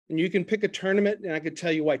 And you can pick a tournament, and I could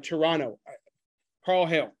tell you why. Toronto, Carl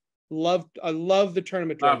Hale, I love the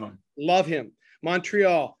tournament director. Love him.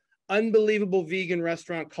 Montreal, unbelievable vegan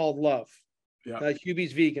restaurant called Love. Yeah.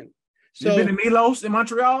 Hubie's vegan. So, you been to Milos in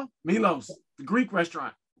Montreal? Milos, the Greek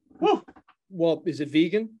restaurant. Woo. Well, is it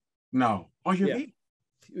vegan? No. Oh, you're vegan?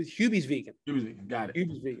 Hubie's vegan. Hubie's vegan. Got it.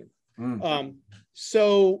 Hubie's vegan.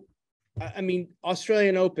 So, I mean,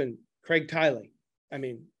 Australian Open, Craig Tiley. I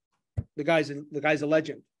mean, the guy's a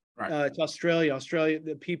legend. Right. It's Australia.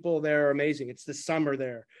 The people there are amazing. It's the summer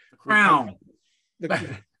there. The crown. The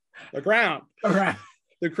ground. Right.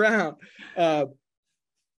 The crown.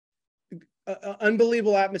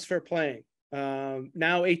 Unbelievable atmosphere playing.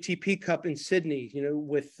 Now ATP Cup in Sydney,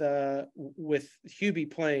 with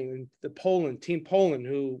Hubie playing, the Team Poland,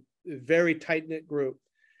 who very tight knit group.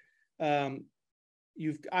 I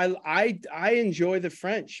enjoy the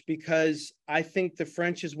French because I think the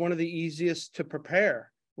French is one of the easiest to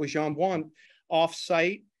prepare with Jambon off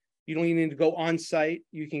site. You don't even need to go on site.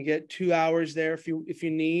 You can get 2 hours there if you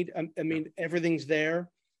need. I mean, everything's there.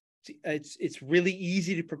 It's really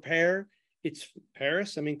easy to prepare. It's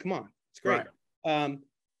Paris. I mean, come on, it's great. Right.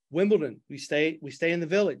 Wimbledon, we stay in the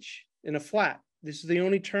village in a flat. This is the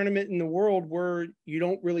only tournament in the world where you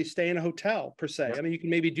don't really stay in a hotel per se. I mean, you can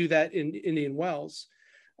maybe do that in Indian Wells.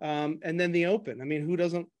 And then the Open. I mean, who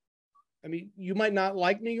doesn't? I mean, you might not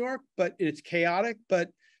like New York, but it's chaotic. But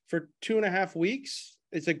for 2.5 weeks,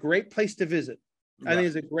 it's a great place to visit. I think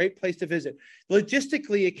it's a great place to visit.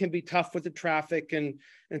 Logistically, it can be tough with the traffic and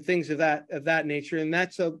things of that nature. And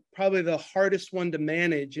that's probably the hardest one to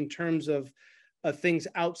manage in terms of things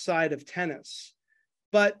outside of tennis.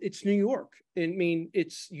 But it's New York. I mean,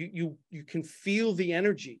 it's you can feel the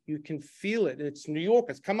energy. You can feel it. It's New York.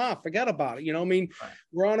 It's come on, forget about it. I mean,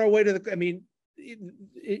 we're on our way to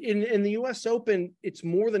in the US Open, it's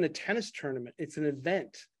more than a tennis tournament. It's an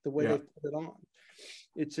event, the way they put it on.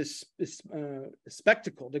 It's a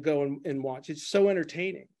spectacle to go and watch. It's so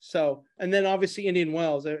entertaining. So, and then obviously Indian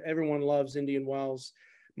Wells, everyone loves Indian Wells.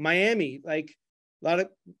 Miami, like a lot of,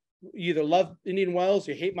 you either love Indian Wells,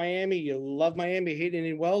 you hate Miami, you love Miami, you hate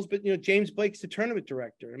Indian Wells, but James Blake's the tournament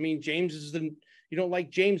director. I mean, you don't like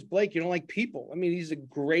James Blake, you don't like people. I mean, he's the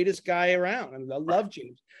greatest guy around. I mean, I love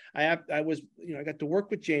James. I got to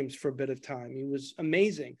work with James for a bit of time. He was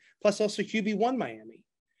amazing. Plus also Hubie won Miami.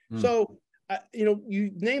 So,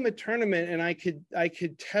 you name a tournament and I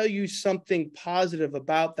could tell you something positive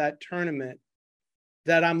about that tournament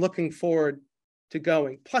that I'm looking forward to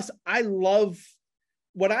going. Plus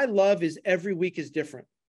what I love is every week is different.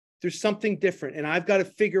 There's something different. And I've got to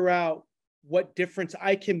figure out what difference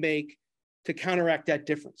I can make to counteract that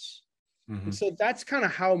difference. Mm-hmm. And so that's kind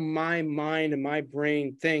of how my mind and my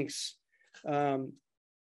brain thinks,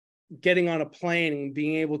 getting on a plane and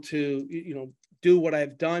being able to, do what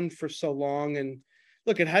I've done for so long. And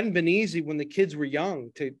look, it hadn't been easy when the kids were young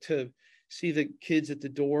to see the kids at the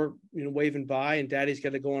door, waving by and daddy's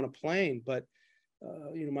got to go on a plane. But,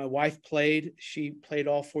 my wife she played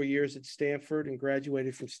all 4 years at Stanford and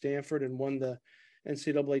graduated from Stanford and won the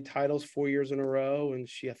NCAA titles 4 years in a row. And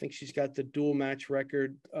I think she's got the dual match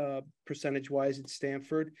record percentage wise at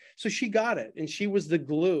Stanford. So she got it and she was the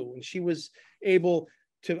glue and she was able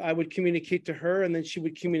I would communicate to her and then she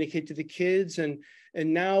would communicate to the kids. And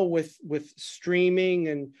now with streaming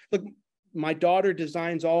and look, my daughter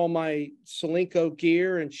designs all my Solinko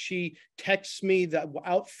gear and she texts me the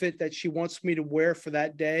outfit that she wants me to wear for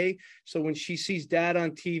that day. So when she sees dad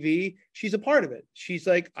on TV, she's a part of it. She's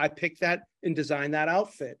like, I picked that and designed that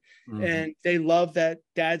outfit. Mm-hmm. And they love that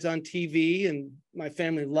dad's on TV and my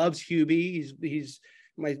family loves Hubie. He's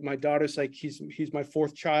my daughter's like, he's my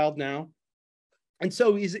fourth child now. And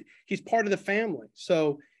so he's part of the family.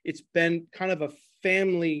 So it's been kind of a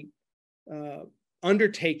family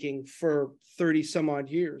undertaking for 30 some odd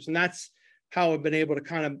years. And that's how I've been able to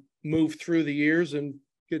kind of move through the years and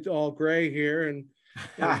get all gray here and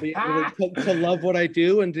be able to love what I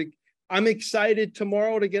do. And I'm excited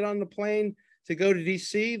tomorrow to get on the plane to go to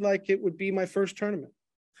DC like it would be my first tournament.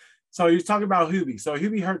 So you're talking about Hubie. So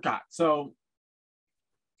Hubie Hurkacz. So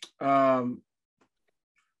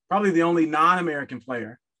probably the only non-American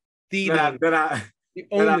player that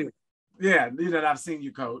I've seen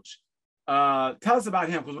you coach. Tell us about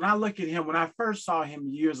him, because when I look at him, when I first saw him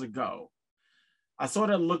years ago, I sort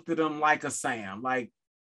of looked at him like a Sam, like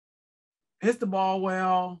hits the ball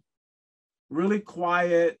well, really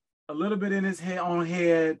quiet, a little bit in his own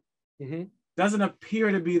head, doesn't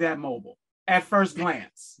appear to be that mobile at first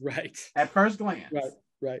glance. Right. At first glance. Right.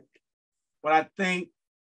 Right. But I think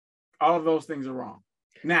all of those things are wrong.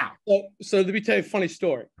 Now. So let me tell you a funny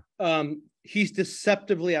story. He's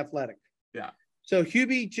deceptively athletic. Yeah. So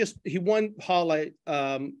Hubie he won Halle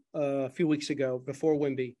a few weeks ago before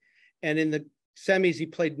Wimby, and in the semis he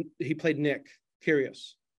played Nick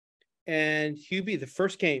Kyrgios, and Hubie, the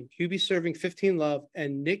first game, Hubie serving 15 love,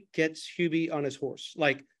 and Nick gets Hubie on his horse,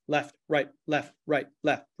 like left, right, left, right,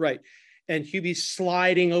 left, right, and Hubie's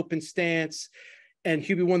sliding open stance, and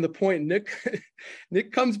Hubie won the point.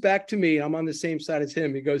 Nick comes back to me. I'm on the same side as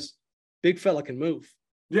him. He goes, "Big fella can move."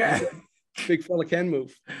 Yeah. Big fella can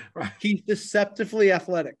move. Right. He's deceptively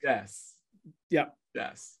athletic. Yes. Yeah.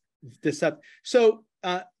 Yes. So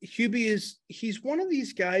Hubie he's one of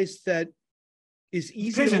these guys that is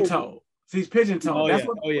easy. Pigeon-toed. He's pigeon-toed.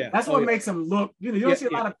 That's what makes him look, you don't see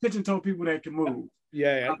a lot of pigeon-toed people that can move.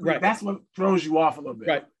 Yeah. Right. That's what throws you off a little bit.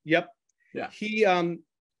 Right. Yep. Yeah.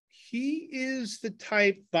 He is the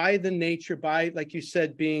type, by the nature, by, like you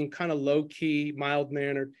said, being kind of low-key,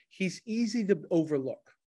 mild-mannered, he's easy to overlook.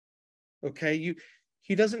 Okay.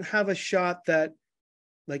 He doesn't have a shot that,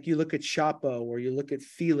 like, you look at Chapo, or you look at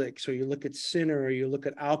Felix, or you look at Sinner, or you look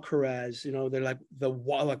at Alcaraz, they're like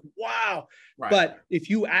wow. Right. But if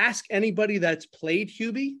you ask anybody that's played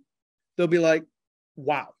Hubie, they'll be like,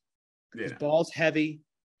 wow. Yeah. His ball's heavy.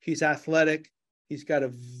 He's athletic. He's got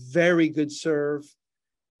a very good serve.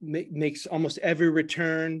 Makes almost every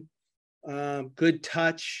return. Good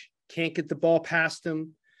touch. Can't get the ball past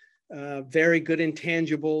him. Very good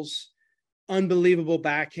intangibles. Unbelievable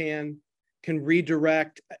backhand. Can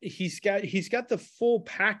redirect. He's got the full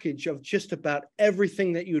package of just about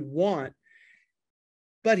everything that you'd want,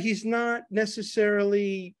 but he's not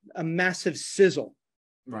necessarily a massive sizzle.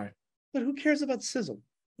 Right. But who cares about sizzle?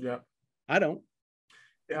 Yeah. I don't.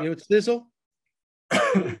 Yeah. You know what sizzle?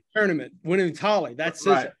 Tournament, winning Halle. That's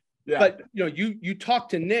sizzle. Right. Yeah. But you talk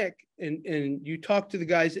to Nick and you talk to the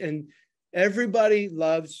guys, and everybody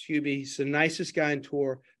loves Hubie. He's the nicest guy on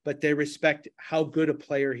tour, but they respect how good a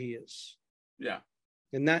player he is. Yeah.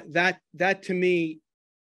 And that to me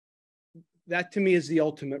is the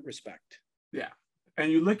ultimate respect. Yeah.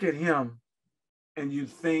 And you look at him and you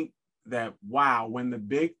think that, wow, when the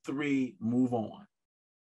big three move on,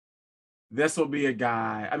 this will be a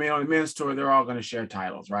guy. I mean, on the men's tour, they're all going to share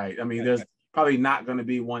titles, right? I mean, there's probably not going to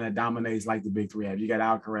be one that dominates like the big three have. You got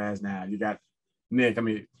Alcaraz now. You got Nick. I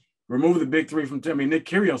mean, remove the big three from, Nick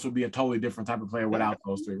Kyrgios would be a totally different type of player without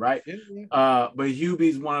those three, right? Yeah. But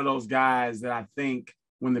Hubie's one of those guys that I think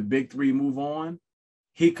when the big three move on,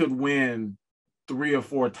 he could win 3 or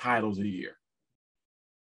 4 titles a year.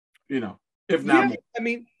 If not more.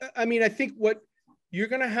 I mean, I think what you're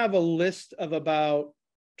going to have a list of about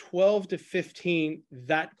 12 to 15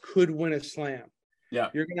 that could win a slam. Yeah.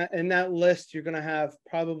 In that list, you're going to have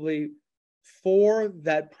probably 4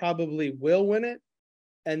 that probably will win it.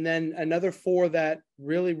 And then another 4 that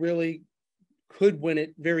really, really could win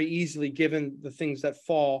it very easily, given the things that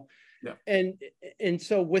fall. Yeah. And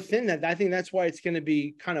so within that, I think that's why it's going to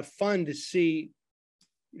be kind of fun to see,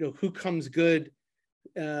 who comes good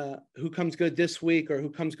this week, or who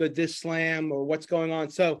comes good this slam, or what's going on.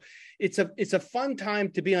 So it's a fun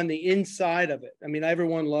time to be on the inside of it. I mean,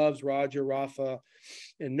 everyone loves Roger, Rafa,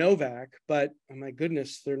 and Novak, but oh my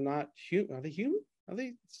goodness, they're not human. Are they human? Are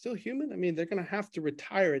they still human? I mean, they're going to have to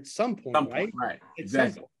retire at some point, right? Right.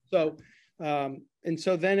 Exactly. So, and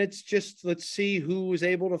so then it's just, let's see who is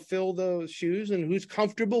able to fill those shoes and who's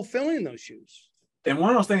comfortable filling those shoes. And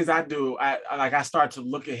one of those things I do, I start to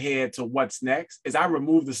look ahead to what's next, is I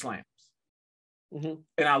remove the slams. Mm-hmm.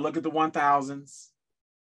 And I look at the 1000s,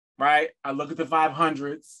 right? I look at the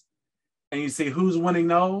 500s, and you see who's winning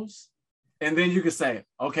those. And then you can say,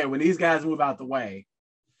 okay, when these guys move out the way,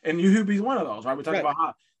 and Hubie's one of those, right? We're talking about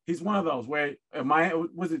how he's one of those where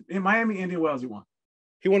was it in Miami, Indian Wells he won?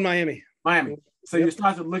 He won Miami. So you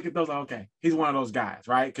start to look at those, like, okay, he's one of those guys,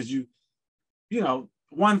 right? Because you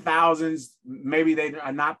 1000s, maybe they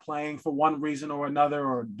are not playing for one reason or another,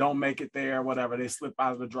 or don't make it there, or whatever. They slip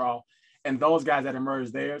out of the draw. And those guys that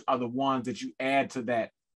emerge there are the ones that you add to that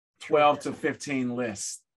 12 to 15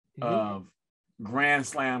 list of Grand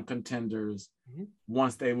Slam contenders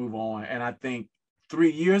once they move on. And I think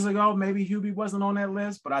 3 years ago, maybe Hubie wasn't on that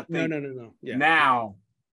list, but I think no. Yeah. Now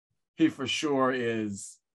he for sure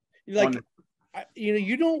is. Like,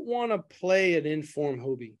 you don't want to play an in-form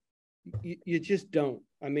Hubie. You just don't.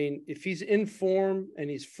 I mean, if he's in form and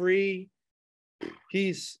he's free,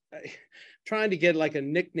 he's trying to get like a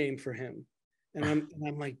nickname for him. And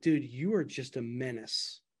I'm like, dude, you are just a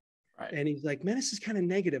menace. Right. And he's like, menace is kind of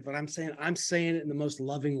negative, but I'm saying it in the most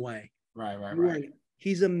loving way. Right.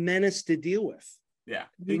 He's a menace to deal with. Yeah,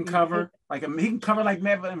 he can cover like maybe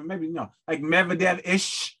like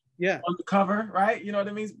Medvedev-ish. Yeah, on the cover, right? You know what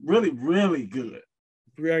I mean? Really, really good.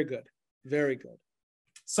 Very good. Very good.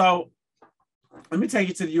 So let me take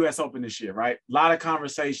you to the U.S. Open this year, right? A lot of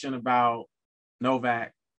conversation about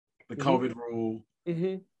Novak, the COVID rule.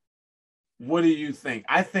 What do you think?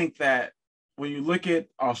 I think that when you look at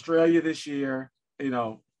Australia this year,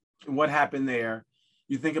 what happened there,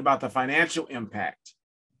 you think about the financial impact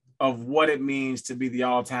of what it means to be the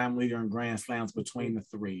all-time leader in Grand Slams between the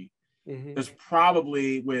three. There's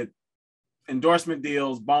probably, with endorsement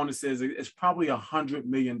deals, bonuses, it's probably $100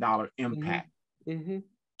 million impact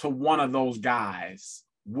to one of those guys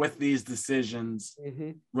with these decisions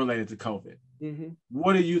related to COVID.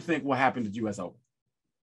 What do you think will happen to the U.S. Open?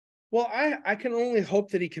 Well, I can only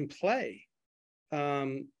hope that he can play.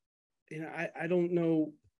 I don't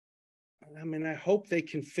know. I mean, I hope they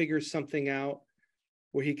can figure something out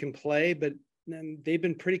where he can play, but they've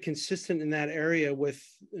been pretty consistent in that area with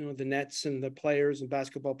the nets and the players and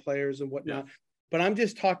basketball players and whatnot. Yeah. But I'm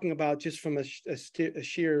just talking about just from a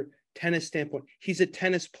sheer tennis standpoint. He's a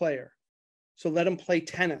tennis player, so let him play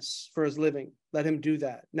tennis for his living. Let him do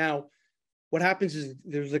that. Now, what happens is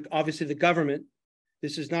there's obviously the government.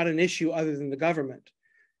 This is not an issue other than the government.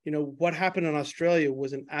 What happened in Australia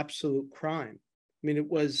was an absolute crime. I mean, it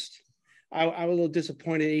was. I was a little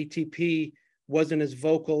disappointed ATP wasn't as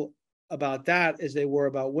vocal about that as they were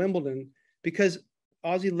about Wimbledon, because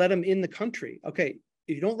Aussie let him in the country. Okay,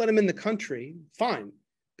 if you don't let him in the country, fine,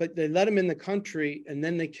 but they let him in the country and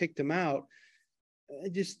then they kicked him out.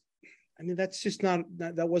 That's just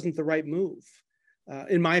that wasn't the right move,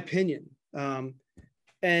 in my opinion.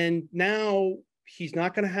 And now he's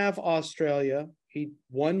not going to have Australia. He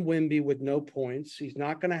won Wimby with no points. He's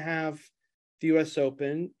not going to have the U.S.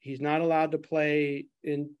 Open. He's not allowed to play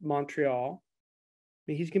in Montreal. I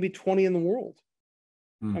mean, he's going to be 20 in the world.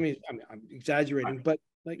 I mean, I'm exaggerating, but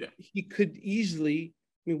he could easily.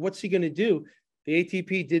 I mean, what's he going to do? The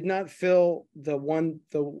ATP did not fill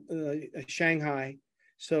the Shanghai,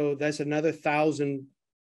 so that's another 1,000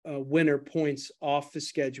 winner points off the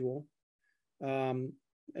schedule.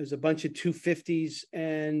 There's a bunch of 250s,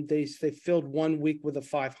 and they filled 1 week with a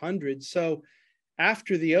 500. So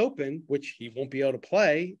after the Open, which he won't be able to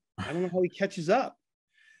play, I don't know how he catches up.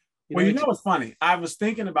 What's funny? I was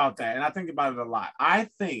thinking about that, and I think about it a lot. I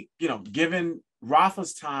think, given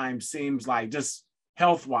Rafa's time seems like, just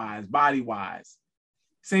health-wise, body-wise,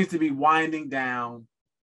 seems to be winding down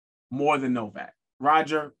more than Novak.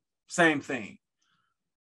 Roger, same thing.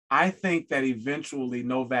 I think that eventually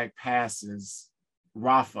Novak passes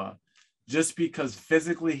Rafa just because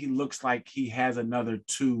physically he looks like he has another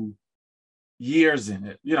 2 years in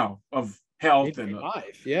it, of health maybe and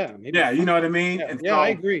life. Yeah. You know what I mean? Yeah, and so, I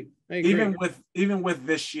agree. Even with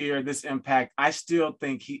this year, this impact, I still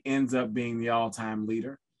think he ends up being the all-time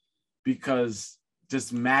leader, because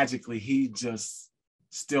just magically he just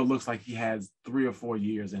still looks like he has 3 or 4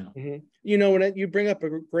 years in him. When you bring up a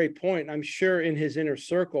great point, I'm sure in his inner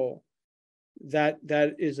circle that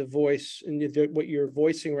is a voice, and what you're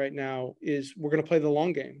voicing right now is, we're going to play the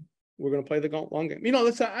long game. We're going to play the long game.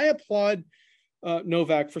 Listen, I applaud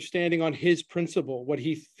Novak for standing on his principle, what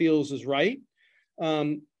he feels is right.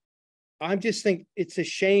 I just think it's a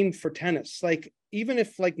shame for tennis. Like, even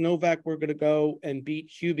if Novak were going to go and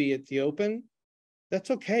beat Hubie at the Open,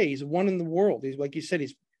 that's okay. He's one in the world. He's, like you said,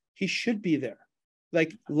 he should be there.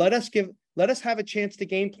 Like, let us have a chance to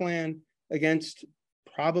game plan against,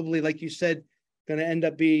 probably, like you said, going to end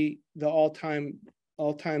up be the all-time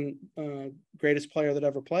greatest player that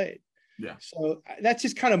ever played. Yeah. So that's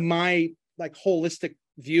just kind of my holistic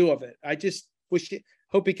view of it. I just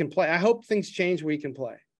hope he can play. I hope things change where he can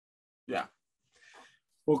play. Yeah.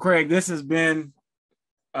 Well, Craig, this has been,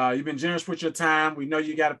 you've been generous with your time. We know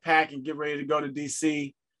you got to pack and get ready to go to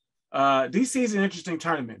DC. DC is an interesting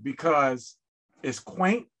tournament because it's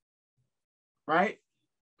quaint, right?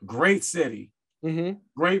 Great city,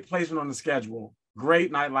 great placement on the schedule,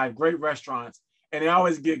 great nightlife, great restaurants, and they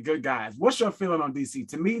always get good guys. What's your feeling on DC?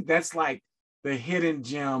 To me, that's like the hidden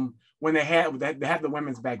gem. When they had the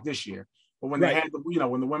women's back this year, but when they had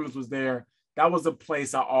when the women's was there, that was a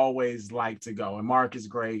place I always like to go. And Mark is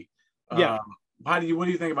great. Yeah. What do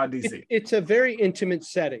you think about DC? It's a very intimate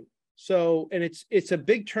setting. So, and it's a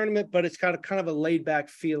big tournament, but it's got a kind of a laid back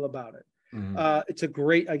feel about it. It's a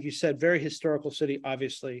great, like you said, very historical city,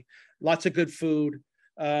 obviously. Lots of good food.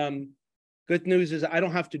 Good news is I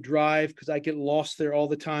don't have to drive because I get lost there all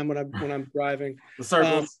the time when I'm driving. The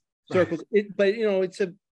circles.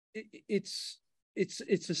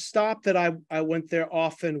 It's a stop that I went there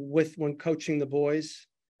often when coaching the boys.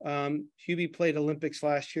 Hubie played Olympics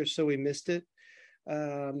last year, so we missed it.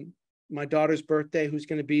 my daughter's birthday, who's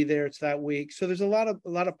going to be there. It's that week. So there's a lot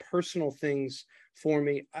of personal things for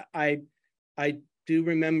me. I do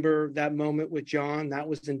remember that moment with John. That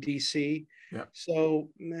was in DC. Yeah. So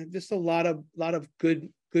just a lot of good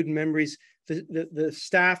memories. The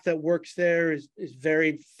staff that works there is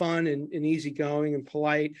very fun and easygoing and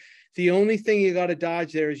polite. The only thing you got to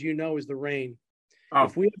dodge there, as you know, is the rain. Oh.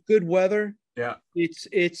 If we have good weather, yeah,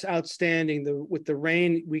 it's outstanding. With the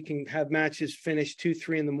rain, we can have matches finish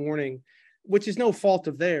 2-3 in the morning, which is no fault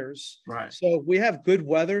of theirs. Right. So if we have good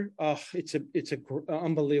weather, it's a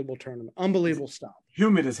unbelievable tournament, unbelievable stuff.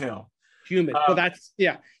 Humid as hell. Humid. Well,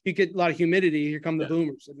 you get a lot of humidity. Here come the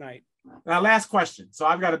boomers at night. Now, last question. So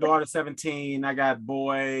I've got a daughter 17. I got a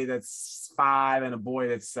boy that's 5 and a boy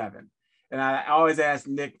that's 7. And I always ask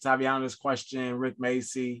Nick Taviano this question, Rick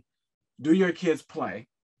Macy, do your kids play?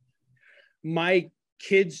 My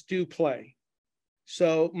kids do play.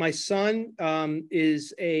 So my son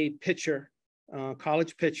is a pitcher,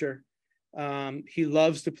 college pitcher. He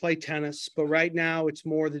loves to play tennis, but right now it's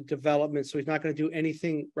more the development. So he's not going to do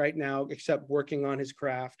anything right now except working on his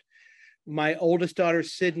craft. My oldest daughter,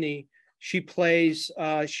 Sydney, she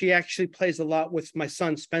actually plays a lot with my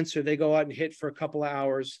son, Spencer. They go out and hit for a couple of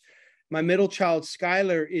hours. My middle child,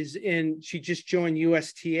 Skylar, she just joined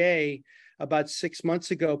USTA about 6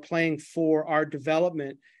 months ago, playing for our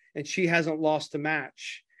development, and she hasn't lost a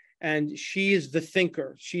match. And she is the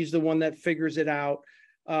thinker. She's the one that figures it out.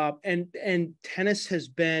 And tennis has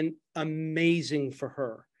been amazing for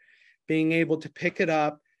her, being able to pick it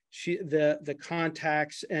up. The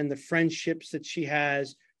contacts and the friendships that she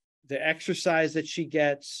has, the exercise that she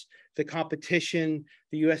gets, the competition,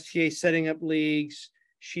 the USTA setting up leagues.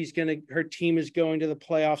 Her team is going to the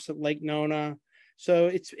playoffs at Lake Nona. So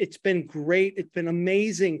it's been great. It's been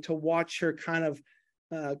amazing to watch her kind of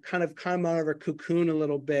come out of her cocoon a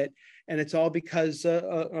little bit. And it's all because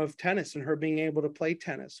of tennis and her being able to play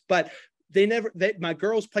tennis. But my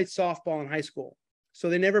girls played softball in high school. So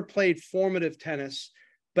they never played formative tennis,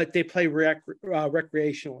 but they play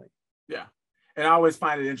recreationally. Yeah. And I always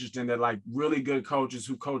find it interesting that like really good coaches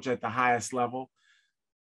who coach at the highest level,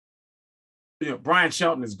 Brian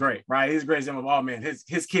Shelton is great, right? He's a great example of, oh man,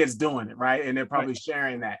 his kid's doing it, right? And they're probably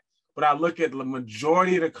sharing that. But I look at the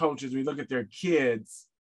majority of the coaches, we look at their kids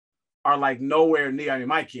are like nowhere near,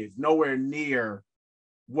 my kids, nowhere near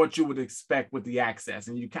what you would expect with the access.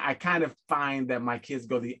 And I kind of find that my kids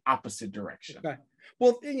go the opposite direction. Okay.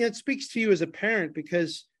 Well, it speaks to you as a parent,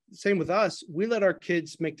 because same with us, we let our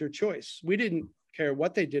kids make their choice. We didn't care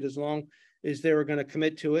what they did as long as they were going to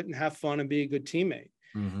commit to it and have fun and be a good teammate.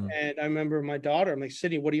 Mm-hmm. And I remember my daughter, I'm like,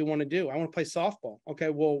 Sydney, what do you want to do? I want to play softball. Okay,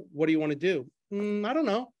 well, what do you want to do? I don't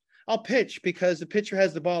know. I'll pitch because the pitcher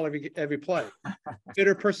has the ball every play. Fit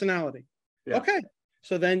her personality. Yeah. Okay.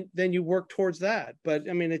 So then you work towards that. But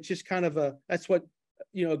I mean, it's just kind of that's what,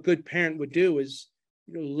 a good parent would do is,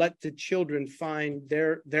 let the children find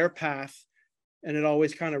their path. And it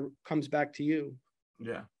always kind of comes back to you.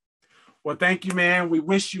 Yeah. Well, thank you, man. We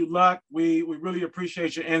wish you luck. We really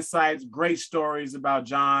appreciate your insights. Great stories about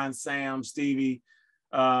John, Sam, Stevie,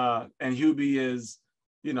 and Hubie is,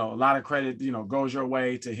 a lot of credit, goes your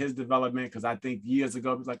way to his development. Because I think years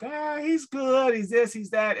ago, it was like, he's good. He's this, he's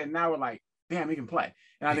that. And now we're like, damn, he can play.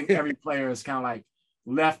 And I think every player is kind of like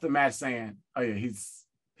left the match saying, oh yeah,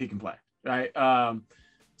 he can play, right?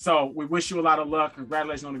 So we wish you a lot of luck.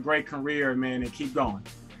 Congratulations on a great career, man, and keep going.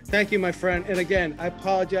 Thank you, my friend. And again, I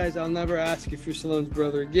apologize. I'll never ask if you're Salone's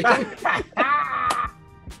brother again.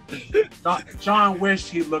 John wished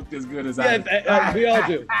he looked as good as I did. We all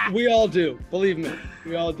do. We all do. Believe me,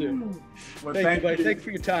 we all do. Well, thank you, buddy. Thank you for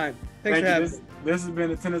your time. Thanks for having me. This has been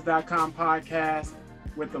the Tennis.com podcast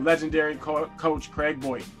with the legendary coach, Craig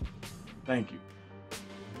Boynton. Thank you.